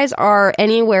if you guys are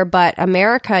anywhere but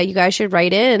America, you guys should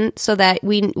write in so that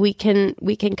we can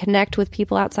connect with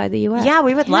people outside the U.S. Yeah,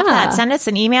 we would love that. Send us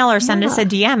an email or send us a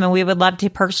DM, and we would love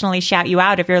to personally shout you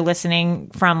out if you're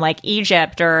listening from like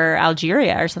Egypt or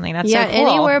Algeria or something. That's so cool.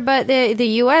 Anywhere but the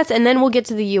U.S. And then we'll get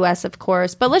to the U.S. of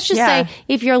course. But let's just say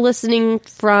if you're listening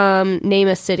from name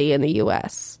a city in the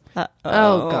U.S.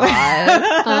 Oh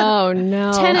God! Oh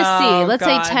no! Tennessee. Let's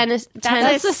say Tennessee.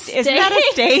 Isn't that a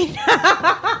state?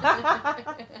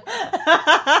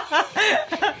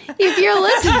 If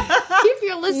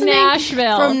you're listening,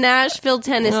 Nashville. from Nashville,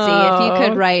 Tennessee, if you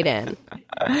could write in.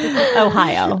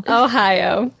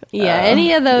 Ohio. Yeah,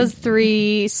 any of those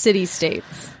 3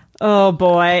 city-states. Oh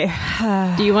boy!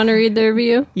 Do you want to read the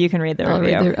review? You can read the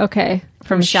review. Okay,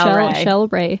 from Shell Ray. Shell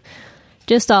Ray.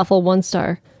 Just awful. 1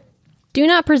 star. Do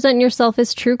not present yourself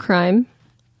as true crime.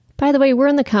 By the way, we're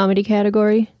in the comedy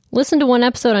category. Listen to one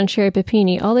episode on Sherry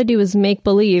Papini. All they do is make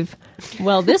believe.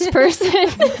 Well, this person...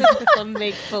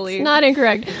 Make believe. Not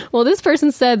incorrect. Well, this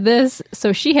person said this,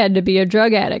 so she had to be a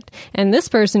drug addict. And this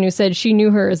person who said she knew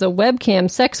her as a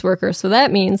webcam sex worker, so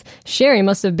that means Sherry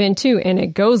must have been too, and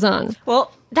it goes on.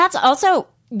 Well, that's also...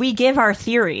 We give our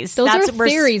theories. Those are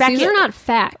theories. These are not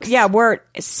facts. Yeah, we're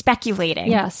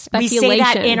speculating. Yeah, speculation. We say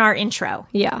that in our intro.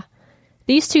 Yeah.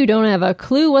 These two don't have a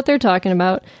clue what they're talking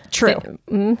about. True.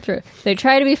 True. They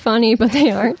try to be funny, but they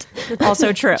aren't.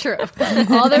 Also true. True.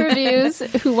 All the reviews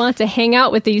who want to hang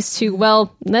out with these two,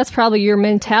 well, that's probably your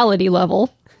mentality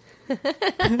level.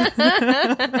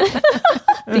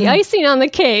 The icing on the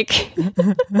cake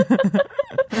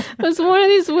was one of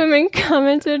these women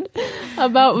commented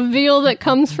about veal that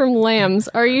comes from lambs.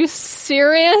 Are you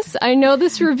serious? I know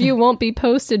this review won't be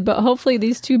posted, but hopefully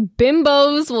these two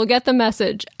bimbos will get the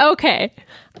message. Okay,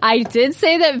 I did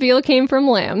say that veal came from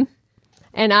lamb.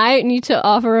 And I need to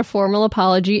offer a formal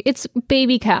apology. It's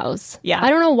baby cows. Yeah. I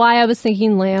don't know why I was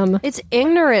thinking lamb. It's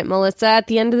ignorant, Melissa. At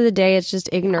the end of the day, it's just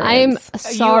ignorance. I'm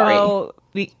sorry.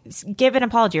 Give an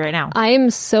apology right now. I am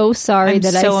so sorry I'm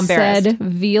that so I embarrassed. said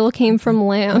veal came from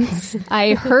lambs.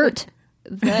 I hurt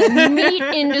the meat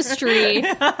industry.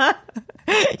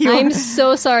 I'm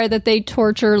so sorry that they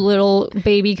torture little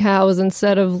baby cows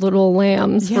instead of little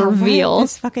lambs for veal.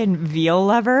 This fucking veal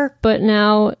lover. But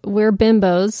now we're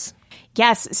bimbos.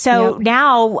 Yes. So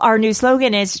now our new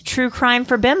slogan is True Crime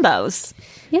for Bimbos.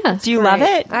 Yeah. Do you love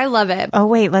it? I love it. Oh,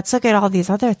 wait. Let's look at all these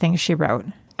other things she wrote.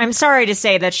 I'm sorry to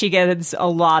say that she gets a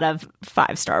lot of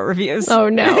 5-star reviews. Oh,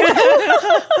 no.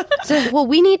 Well,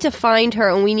 we need to find her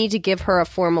and we need to give her a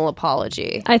formal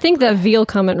apology. I think that veal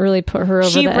comment really put her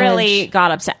over She the really edge.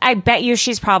 got upset. I bet you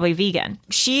she's probably vegan.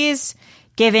 She's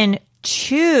given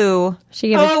 2...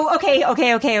 Okay.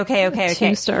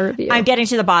 2-star review. I'm getting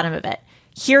to the bottom of it.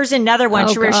 Here's another one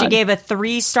where she gave a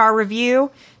 3-star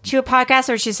review to a podcast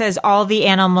where she says all the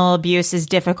animal abuse is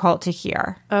difficult to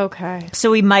hear. Okay.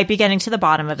 So we might be getting to the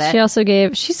bottom of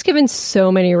it. She's given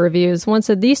so many reviews. One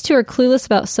said, these two are clueless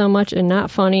about so much and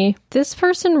not funny. This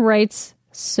person writes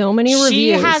so many reviews.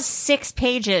 She has 6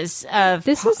 pages of...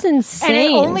 This is insane. And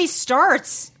it only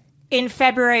starts in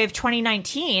February of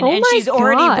 2019. Oh and my she's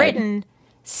already God. written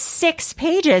 6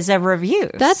 pages of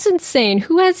reviews. That's insane.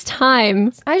 Who has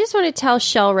time? I just want to tell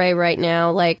Shell Ray right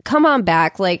now, like, come on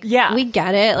back. Like, we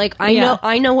get it. Like,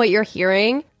 I know what you're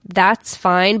hearing. That's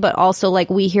fine. But also,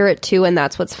 like, we hear it too, and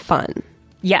that's what's fun.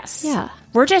 Yes. Yeah.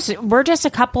 We're just a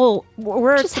couple.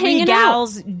 We're just 3 hanging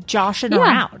gals joshing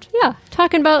around. Yeah.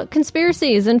 Talking about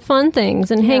conspiracies and fun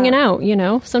things and hanging out, you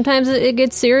know. Sometimes it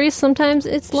gets serious. Sometimes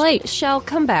it's light. Shell,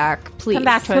 come back, please. Come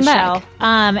back to us, Shell.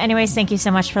 Anyways, thank you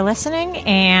so much for listening,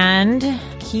 and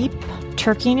keep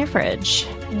turkey in your fridge.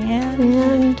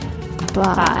 And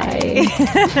bye.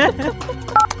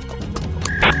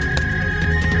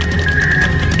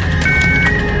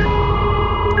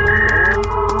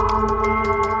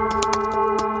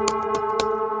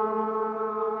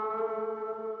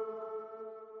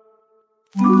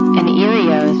 An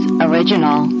Erios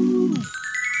original.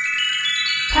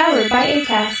 Powered by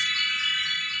Acast.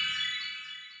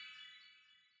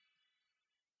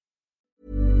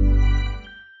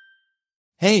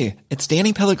 Hey, it's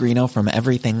Danny Pellegrino from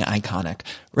Everything Iconic.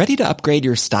 Ready to upgrade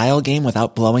your style game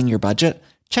without blowing your budget?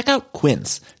 Check out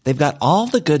Quince. They've got all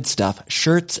the good stuff,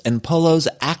 shirts and polos,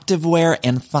 activewear,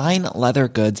 and fine leather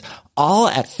goods, all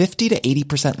at 50 to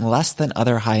 80% less than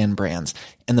other high-end brands.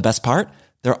 And the best part?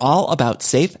 They're all about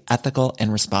safe, ethical,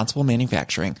 and responsible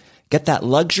manufacturing. Get that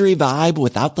luxury vibe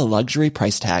without the luxury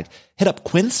price tag. Hit up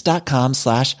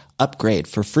quince.com/upgrade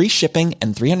for free shipping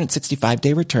and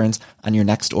 365-day returns on your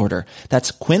next order. That's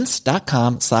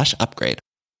quince.com/upgrade.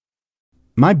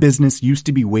 My business used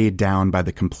to be weighed down by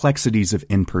the complexities of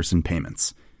in-person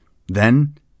payments.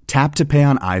 Then, Tap to Pay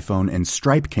on iPhone and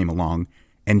Stripe came along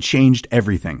and changed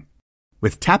everything.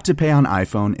 With Tap to Pay on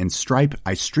iPhone and Stripe,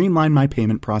 I streamlined my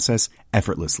payment process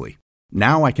effortlessly.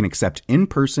 Now I can accept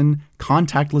in-person,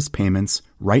 contactless payments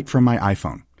right from my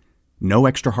iPhone. No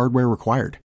extra hardware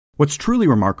required. What's truly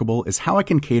remarkable is how I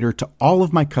can cater to all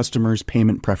of my customers'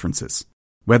 payment preferences.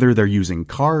 Whether they're using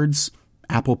cards,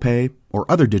 Apple Pay, or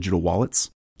other digital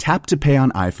wallets, Tap to Pay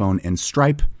on iPhone and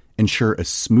Stripe ensure a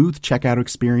smooth checkout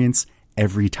experience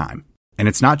every time. And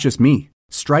it's not just me.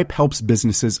 Stripe helps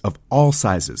businesses of all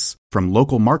sizes, from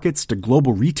local markets to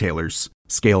global retailers,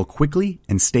 scale quickly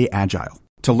and stay agile.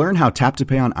 To learn how Tap to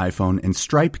Pay on iPhone and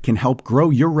Stripe can help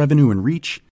grow your revenue and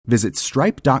reach, visit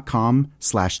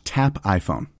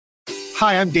stripe.com/tapiphone.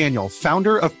 Hi, I'm Daniel,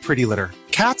 founder of Pretty Litter.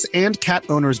 Cats and cat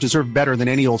owners deserve better than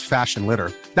any old-fashioned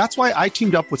litter. That's why I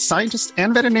teamed up with scientists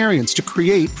and veterinarians to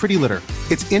create Pretty Litter.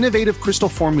 Its innovative crystal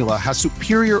formula has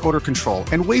superior odor control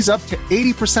and weighs up to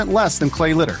 80% less than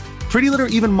clay litter. Pretty Litter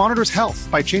even monitors health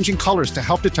by changing colors to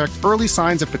help detect early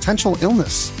signs of potential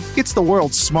illness. It's the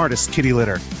world's smartest kitty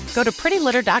litter. Go to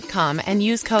prettylitter.com and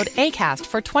use code ACAST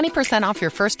for 20% off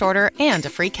your first order and a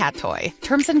free cat toy.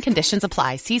 Terms and conditions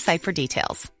apply. See site for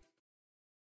details.